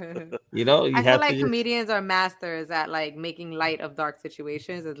feel like comedians are masters at like making light of dark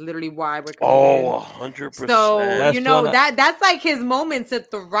situations. It's literally why we're Oh, comedians. 100%. So that's like his moment to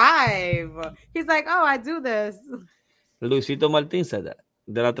thrive. He's like, oh, I do this. Luisito Martín said that.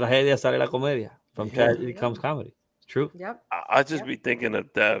 De la tragedia sale la comedia. From tragedy comes comedy. True. Yep. I just be thinking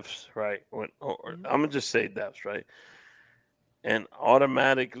of deaths, right? I'm gonna just say deaths, right? And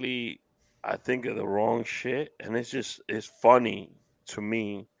automatically, I think of the wrong shit, and it's funny to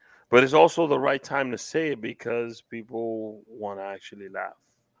me, but it's also the right time to say it because people want to actually laugh.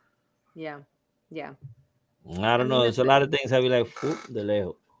 Yeah. I don't know. There's a lot of things I be like, de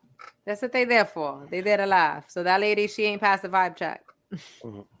lejos. That's what they there for. They there to laugh. So that lady, she ain't passed the vibe check.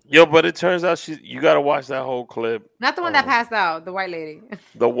 Mm-hmm. Yo, but it turns out you got to watch that whole clip. Not the one that passed out, the white lady.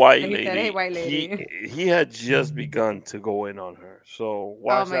 The white lady. Said, hey, white lady. He had just begun to go in on her. So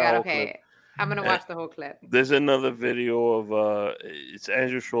watch that whole clip. I'm going to watch the whole clip. There's another video of it's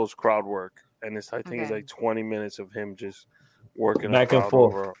Andrew Schultz's crowd work. And it's it's like 20 minutes of him just working back and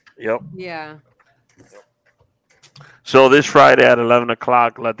forth. Over. Yep. Yeah. So this Friday at 11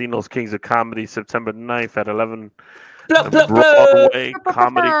 o'clock, Latinos Kings of Comedy, September 9th at 11 Broadway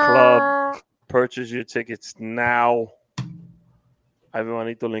Comedy Club. Purchase your tickets now.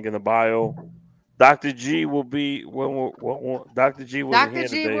 Ivanmanito, link in the bio. Dr. G will be Dr. G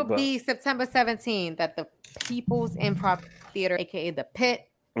will be September 17th at the People's Improv Theater, aka the Pit.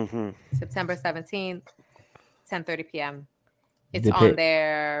 Mm-hmm. September 17th, 10:30 p.m. It's on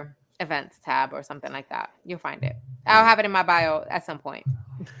their events tab or something like that. You'll find it. I'll have it in my bio at some point.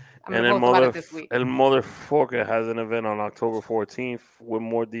 I'm going to post about it this week. El Motherfucker has an event on October 14th. When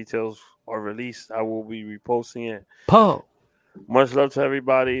more details are released, I will be reposting it. Much love to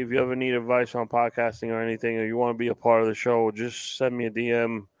everybody. If you ever need advice on podcasting or anything, or you want to be a part of the show, just send me a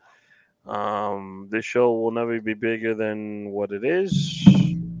DM. This show will never be bigger than what it is.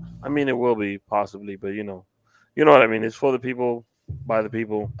 I mean, it will be possibly, but you know what I mean. It's for the people, by the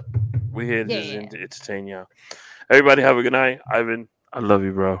people. We're here to entertain you. Everybody have a good night. Ivan, I love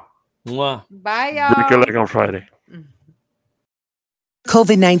you, bro. Mwah. Bye, y'all. Drink your leg on Friday.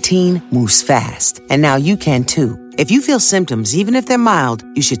 COVID-19 moves fast, and now you can too. If you feel symptoms, even if they're mild,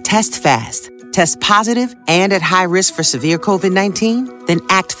 you should test fast. Test positive and at high risk for severe COVID-19? Then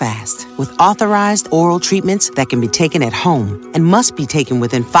act fast with authorized oral treatments that can be taken at home and must be taken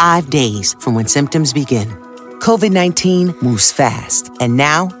within 5 days from when symptoms begin. COVID-19 moves fast, and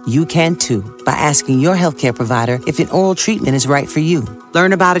now you can too by asking your healthcare provider if an oral treatment is right for you.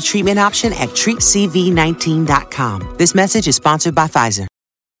 Learn about a treatment option at treatcv19.com. This message is sponsored by Pfizer.